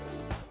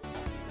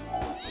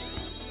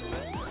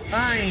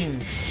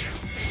 Fine.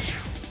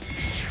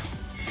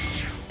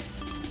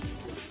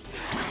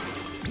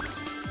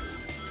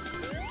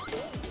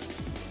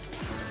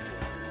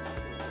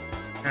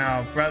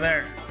 Ow,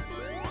 brother.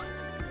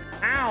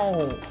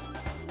 Ow.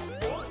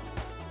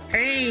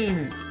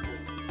 Pain.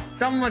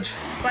 So much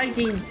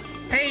spiking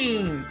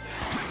pain.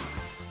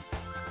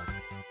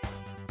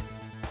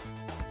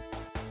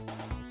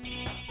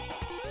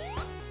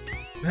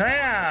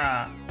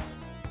 Yeah.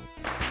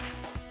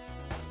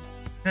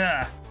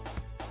 Yeah.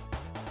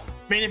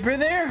 Made it through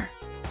there?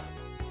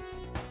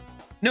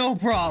 No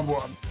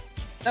problem.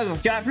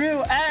 Knuckles got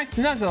through. Act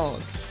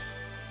Knuckles.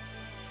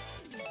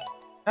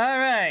 All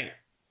right.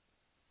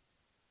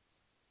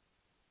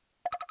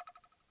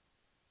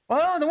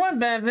 Well, the one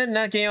benefit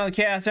not getting all the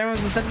chaos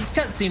emeralds is that this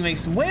cutscene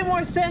makes way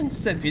more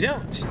sense if you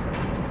don't.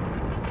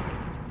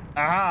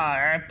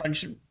 Aha, a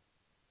bunch of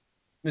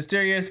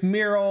mysterious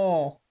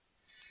mural.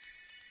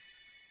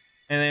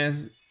 And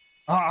there's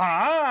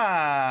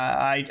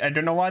I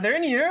don't know why they're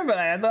in here, but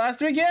I had the last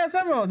 3 chaos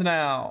emeralds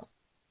now.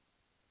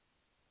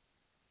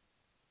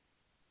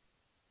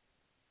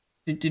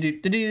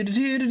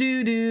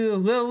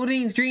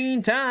 Loading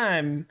screen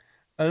time.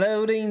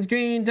 Loading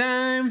screen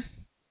time.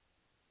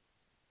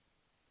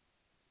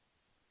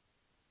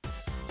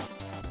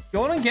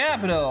 Golden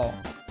Capital.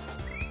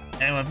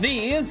 And with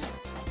these,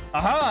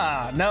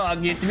 aha! Now I'll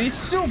get to be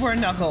Super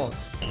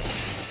Knuckles.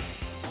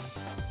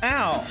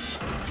 Ow.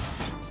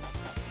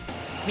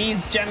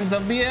 These gems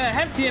will be a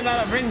hefty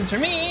amount of rings for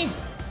me.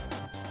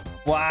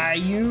 Why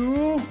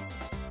you?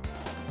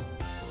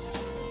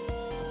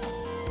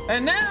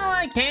 And now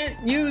I can't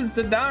use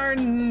the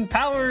darn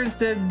powers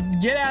to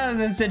get out of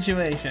this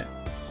situation.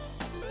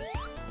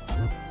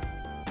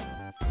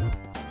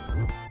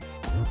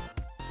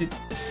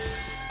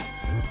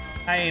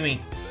 Hi,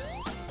 Amy.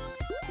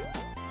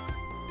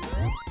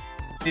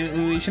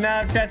 We should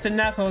not have trusted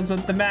Knuckles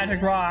with the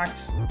magic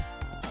rocks.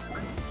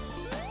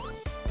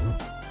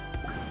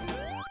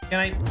 Can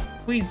I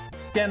please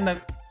get in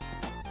the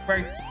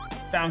right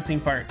bouncing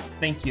part?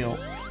 Thank you.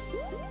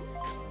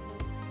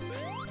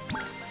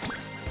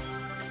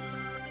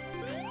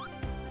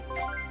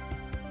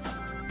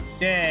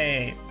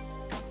 Yay.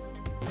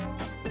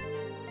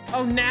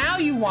 Oh, now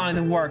you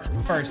wanted to work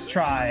first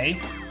try.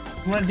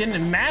 When it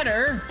didn't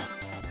matter.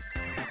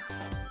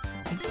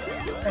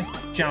 Press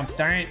jump,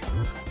 darn it.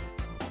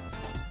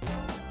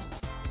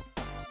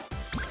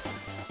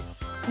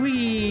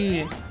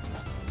 Whee!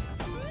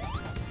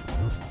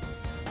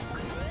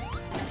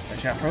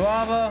 Watch out for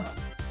lava.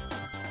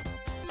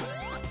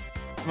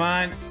 Come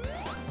on.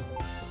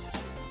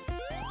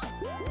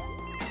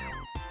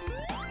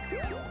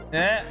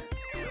 Yeah.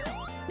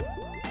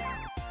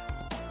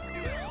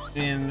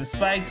 And the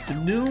spikes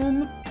of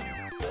doom.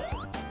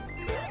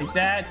 Like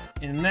that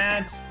and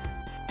that.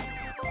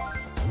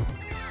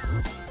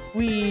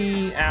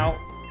 Wee out.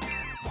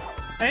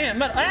 Damn,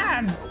 but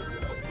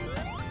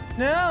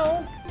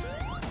no.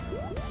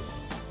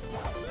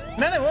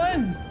 Another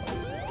one.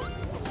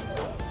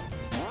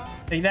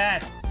 Like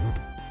that.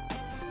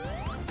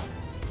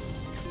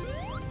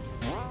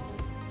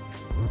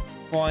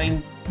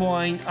 Boing,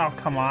 boing. Oh,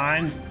 come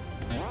on.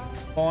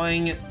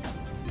 Boing.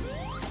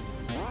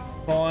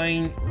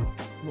 Boing.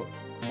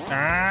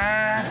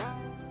 Ah.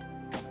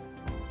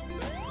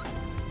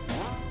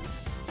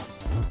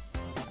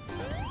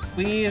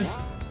 Please.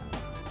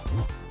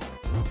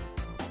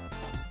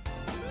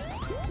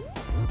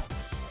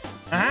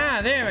 Ah,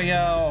 there we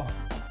go.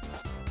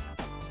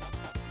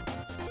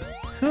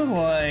 Oh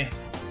boy.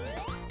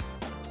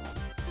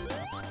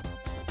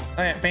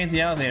 Alright, fancy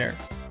elevator.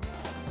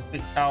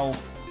 Wait, oh.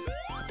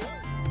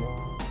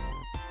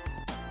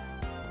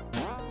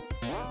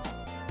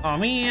 Oh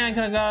man, I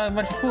could have got a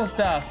bunch of cool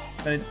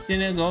stuff, but it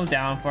didn't go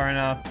down far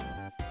enough.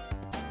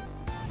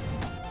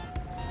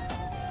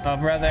 Oh,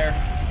 brother.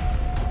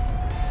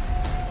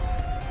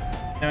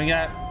 Now we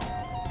got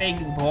fake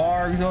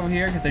blargs over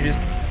here because they're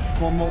just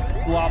normal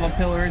lava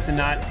pillars and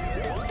not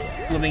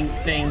living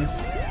things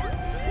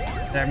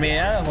that are made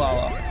out of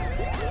lava.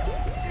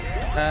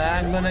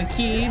 I'm gonna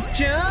keep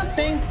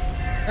jumping.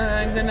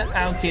 I'm gonna.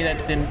 Okay,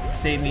 that didn't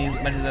save me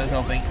as much as I was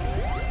hoping.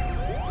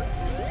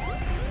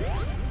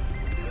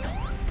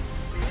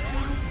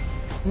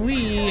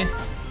 Wee.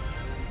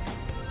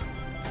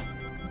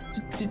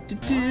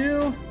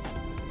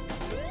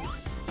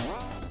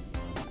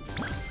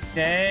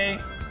 Okay.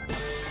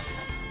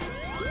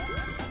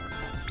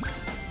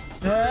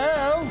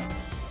 Oh.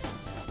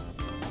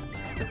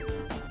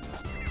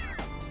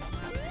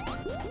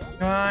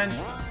 Come on.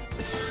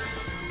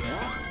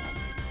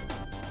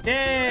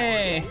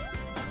 Yay!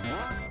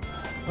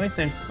 At least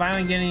I'm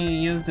finally getting to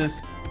use this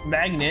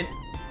magnet.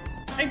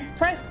 I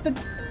pressed the...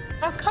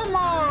 Oh, come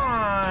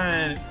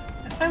on!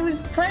 I was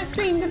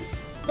pressing the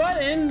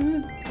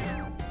button.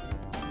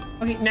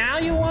 Okay, now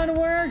you want to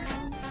work?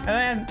 And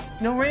I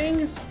have no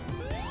rings?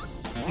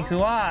 Thanks a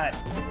lot.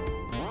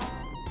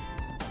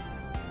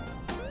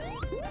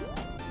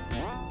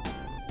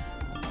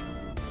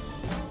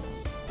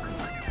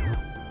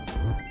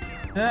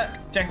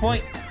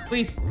 Checkpoint.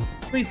 Please.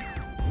 Please.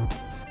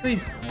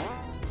 Please.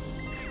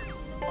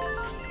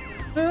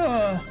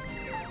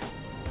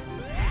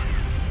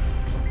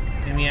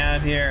 Get me out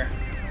of here.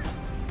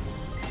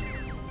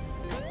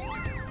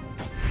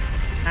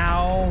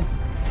 Ow.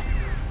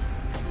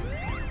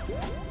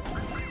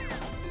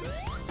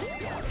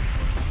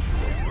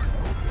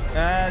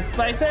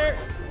 Slicer.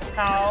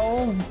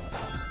 Ow.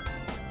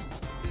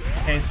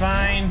 Okay, it's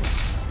fine.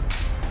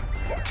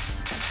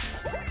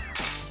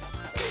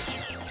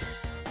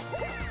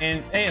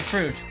 And hey, a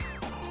fruit.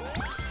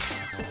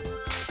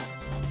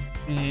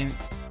 And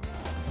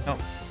no,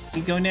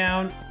 keep going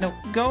down. No,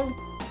 go.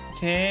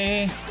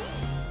 Okay.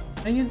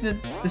 I use to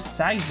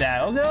decide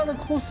that. Look at all the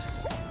cool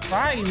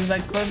prizes I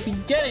could be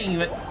getting,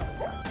 but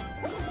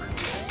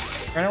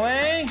run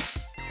away.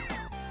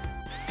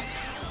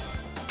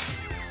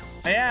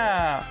 Oh,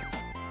 yeah.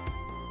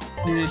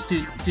 Do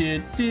do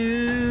do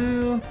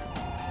do.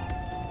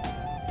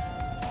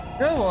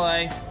 Oh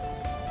boy.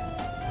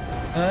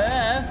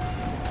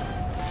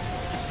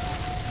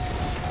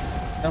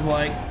 Oh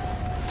boy.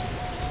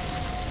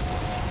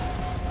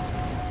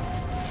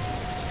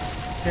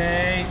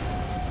 Okay.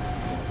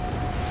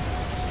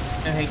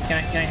 Okay,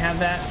 can I have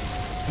that?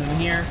 In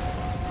here.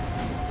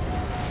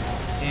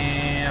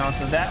 And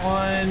also that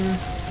one.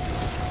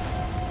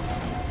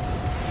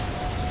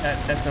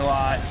 That's a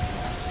lot.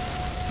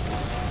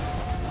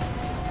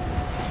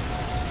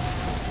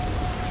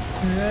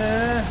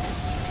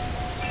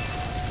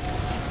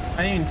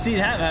 I didn't even see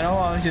that medal.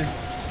 I was just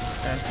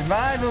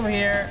survive over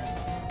here.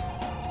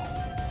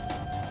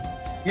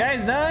 You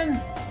guys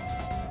done?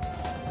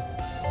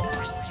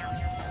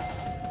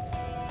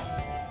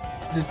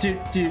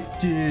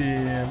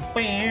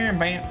 Bam,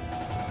 bam.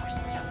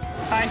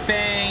 Hi,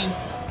 Fang.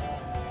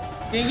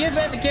 Can you get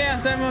back the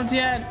Chaos Emeralds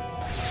yet?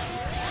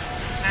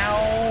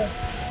 Ow.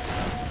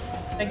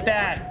 Like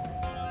that.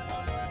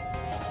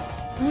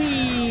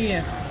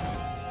 Whee.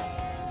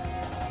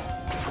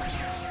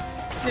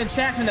 The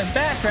attack from the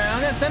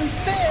background, that's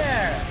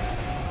unfair.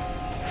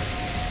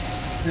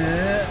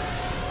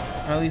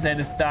 Well, at least I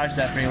just dodged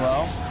that pretty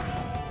well.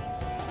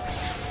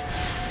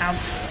 Ow.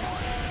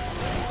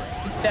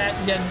 That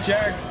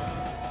jerk.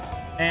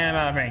 And I'm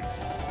out of rings.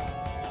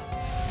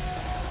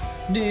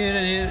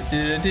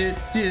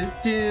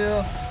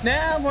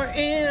 Now we're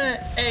in an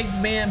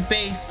Eggman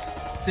base.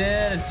 Oh,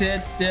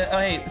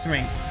 hey, some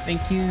rings.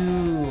 Thank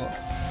you.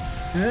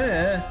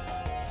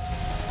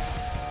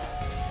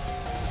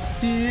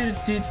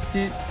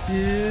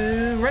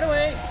 Run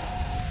away.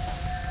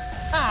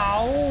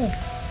 Ow.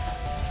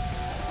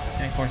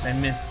 And of course I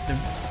missed the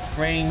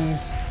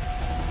rings.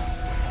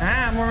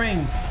 Ah, more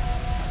rings.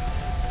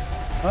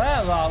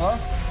 Ah, lava.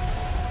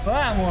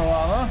 Ah, more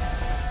lava.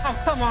 Oh,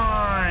 come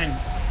on.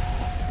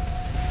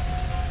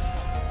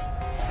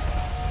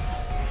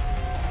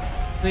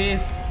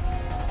 Please.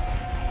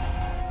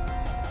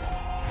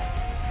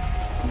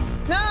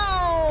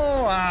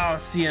 No! I'll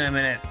see you in a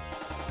minute.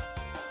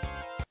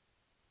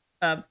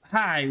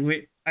 Hi.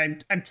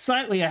 I'm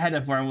slightly ahead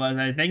of where I was.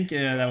 I think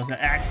that was an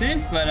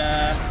accident, but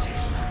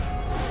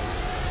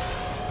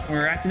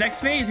we're at the next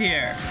phase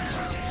here.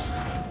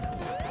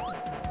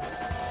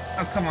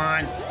 Oh, come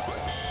on.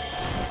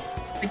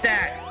 Like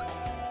that.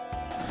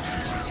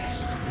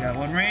 We got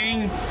one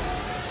ring.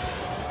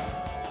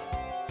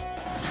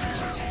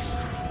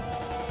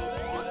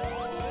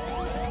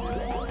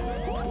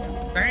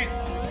 All right.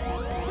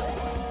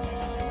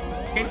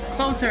 Get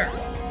closer.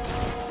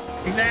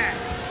 Like that.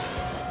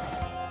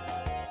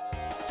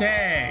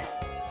 Okay.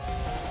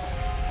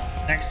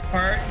 Next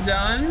part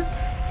done.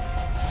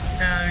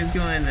 Now he's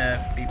going to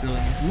be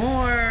building some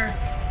more.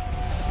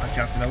 Watch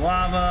out for the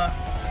lava.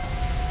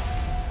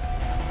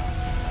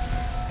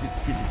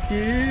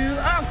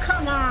 Oh,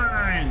 come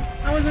on!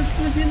 I wasn't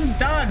supposed to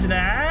dodge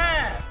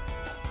that.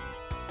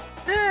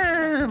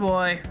 Oh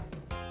boy.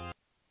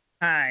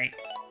 Hi.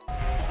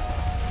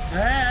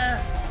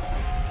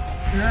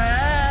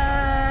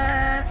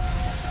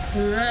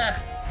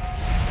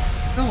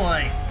 Oh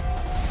boy.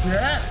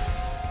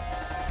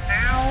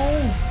 Ow!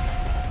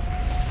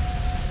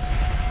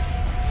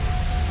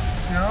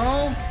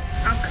 No!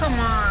 Oh, come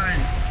on!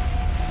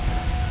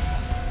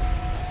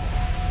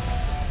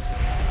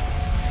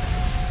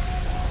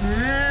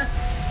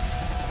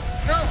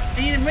 No! I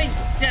need to wait!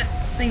 Yes!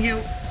 Thank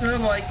you! Oh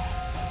boy!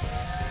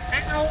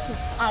 Ow!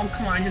 Oh,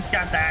 come on, just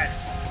got that.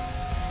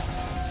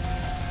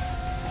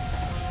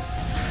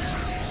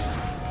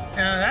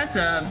 That's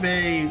a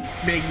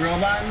big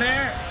robot in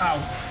there. Oh,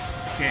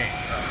 okay.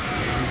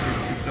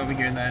 Just go over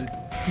here then.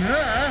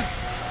 Yeah.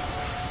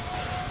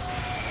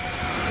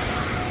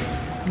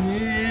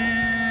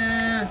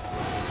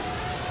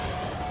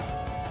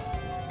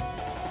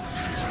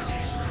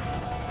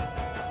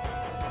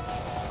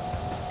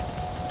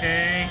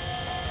 Okay.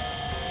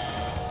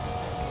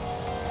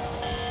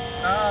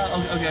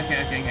 Oh,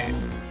 okay.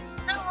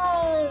 No!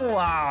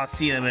 Oh,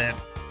 see you in a minute.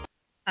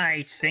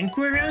 I think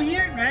we're around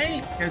here,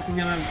 right? Guess he's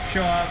gonna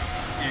show up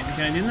and he's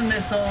gonna do the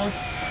missiles.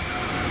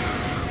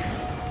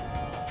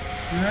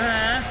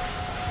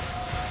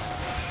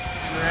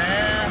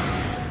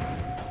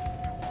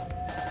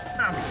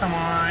 Oh, come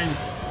on.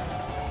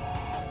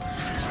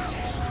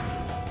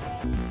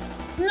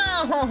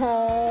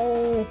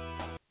 No!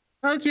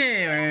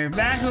 Okay, we're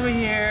back over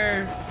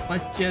here.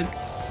 Let's just...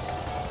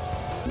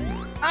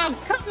 Oh,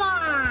 come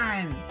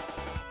on!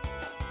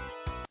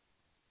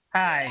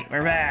 Hi,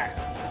 we're back.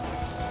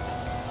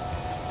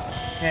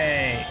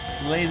 Okay,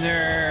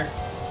 laser,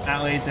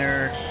 not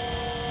laser,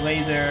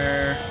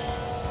 laser.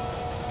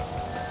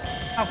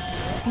 Oh,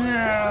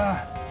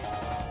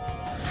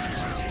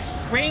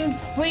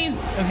 rings,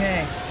 please.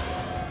 Okay,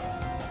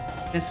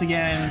 this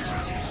again.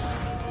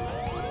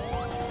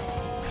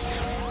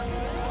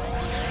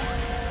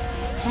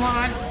 Come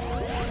on.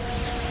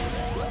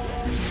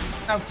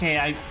 Okay,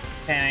 I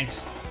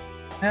panicked.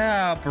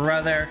 Oh,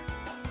 brother.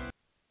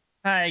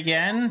 Hi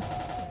again.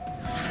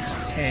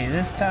 Okay,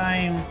 this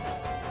time.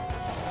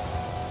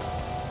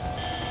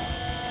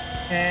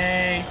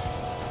 Okay.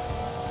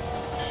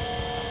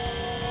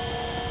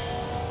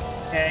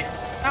 Okay.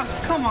 Oh,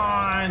 come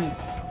on.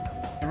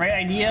 The right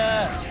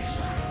idea.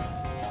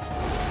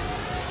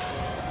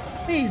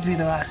 Please be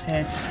the last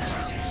hit.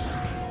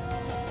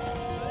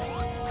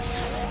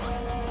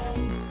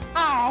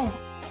 Oh.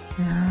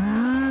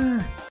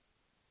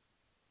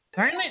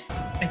 Darn it.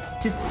 I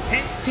just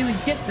can't seem to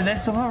get to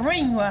this with a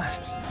ring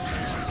left.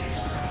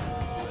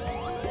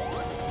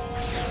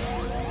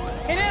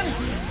 Hit him!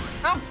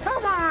 Oh,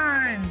 come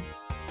on!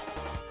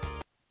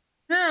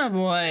 Oh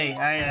boy,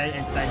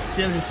 I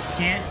still just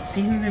can't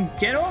seem to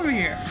get over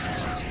here.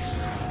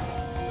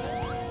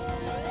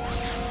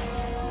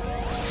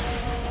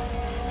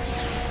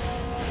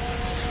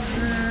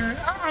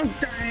 Oh,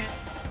 darn it.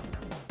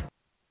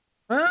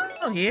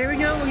 Oh, here we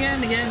go again.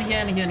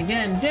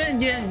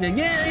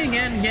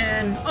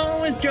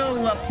 Always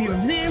drove up here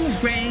with zero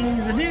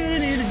brains.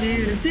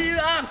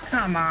 Oh,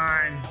 come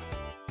on.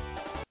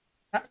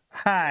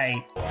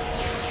 Hi.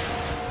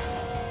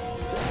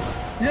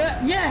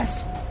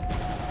 Yes!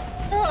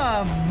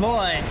 Oh,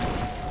 boy.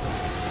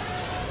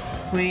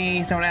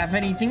 Please don't have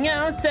anything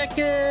else that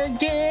could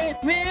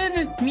get rid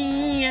of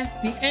me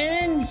at the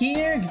end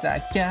here, because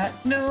I got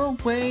no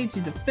way to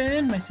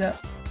defend myself.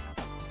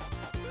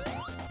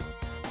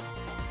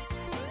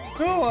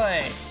 Go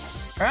away!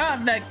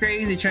 Rob that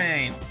crazy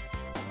train!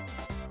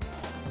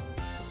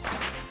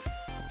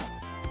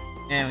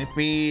 And we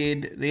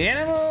freed the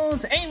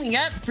animals, and we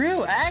got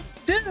through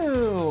Act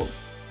 2!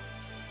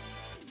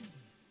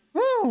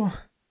 Woo!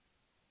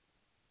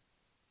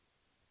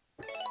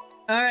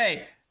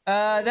 Alright,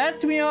 that's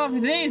gonna be all for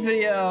today's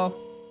video.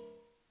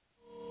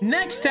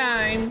 Next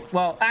time,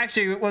 well,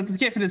 actually, let's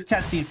get for this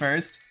cutscene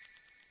first.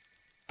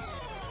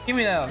 Give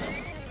me those.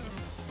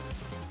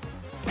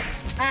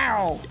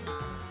 Ow!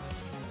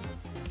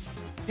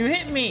 You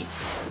hit me!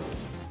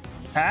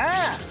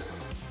 Ah!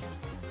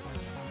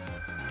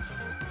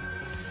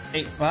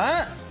 Hey,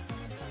 what?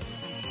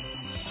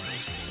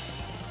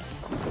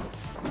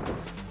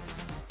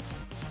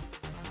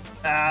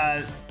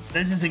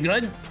 This isn't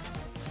good.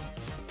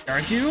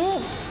 Curse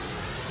you!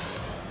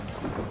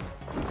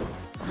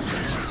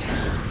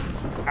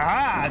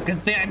 Ah, good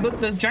thing I built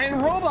the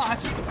giant robot!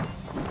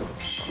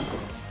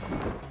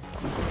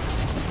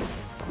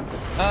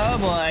 Oh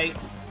boy.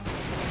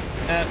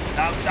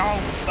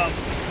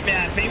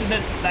 Yeah, maybe the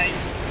night.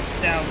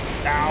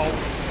 Ow.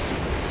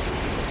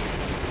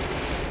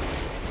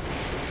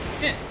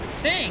 Yeah,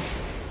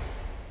 thanks.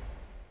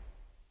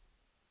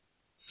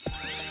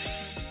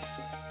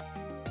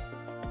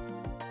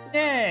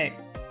 Hey.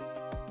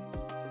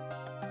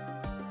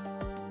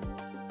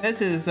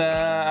 This is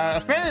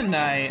a friend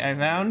I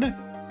found.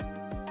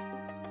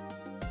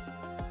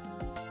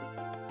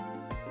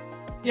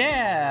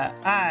 Yeah,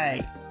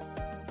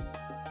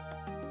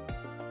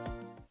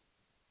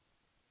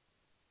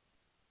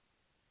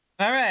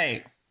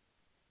 Alright.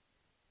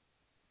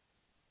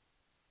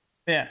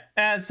 Yeah,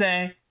 I'd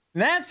say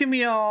that's gonna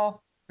be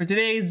all for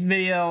today's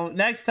video.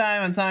 Next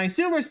time on Sonic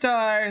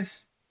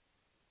Superstars,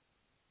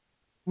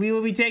 we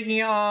will be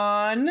taking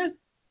on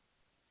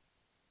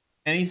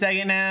any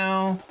second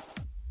now.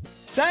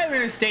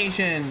 Cyber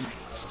Station.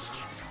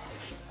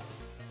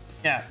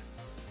 Yeah.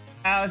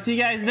 I'll see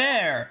you guys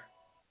there.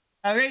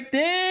 Have a great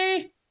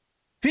day.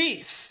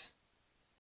 Peace.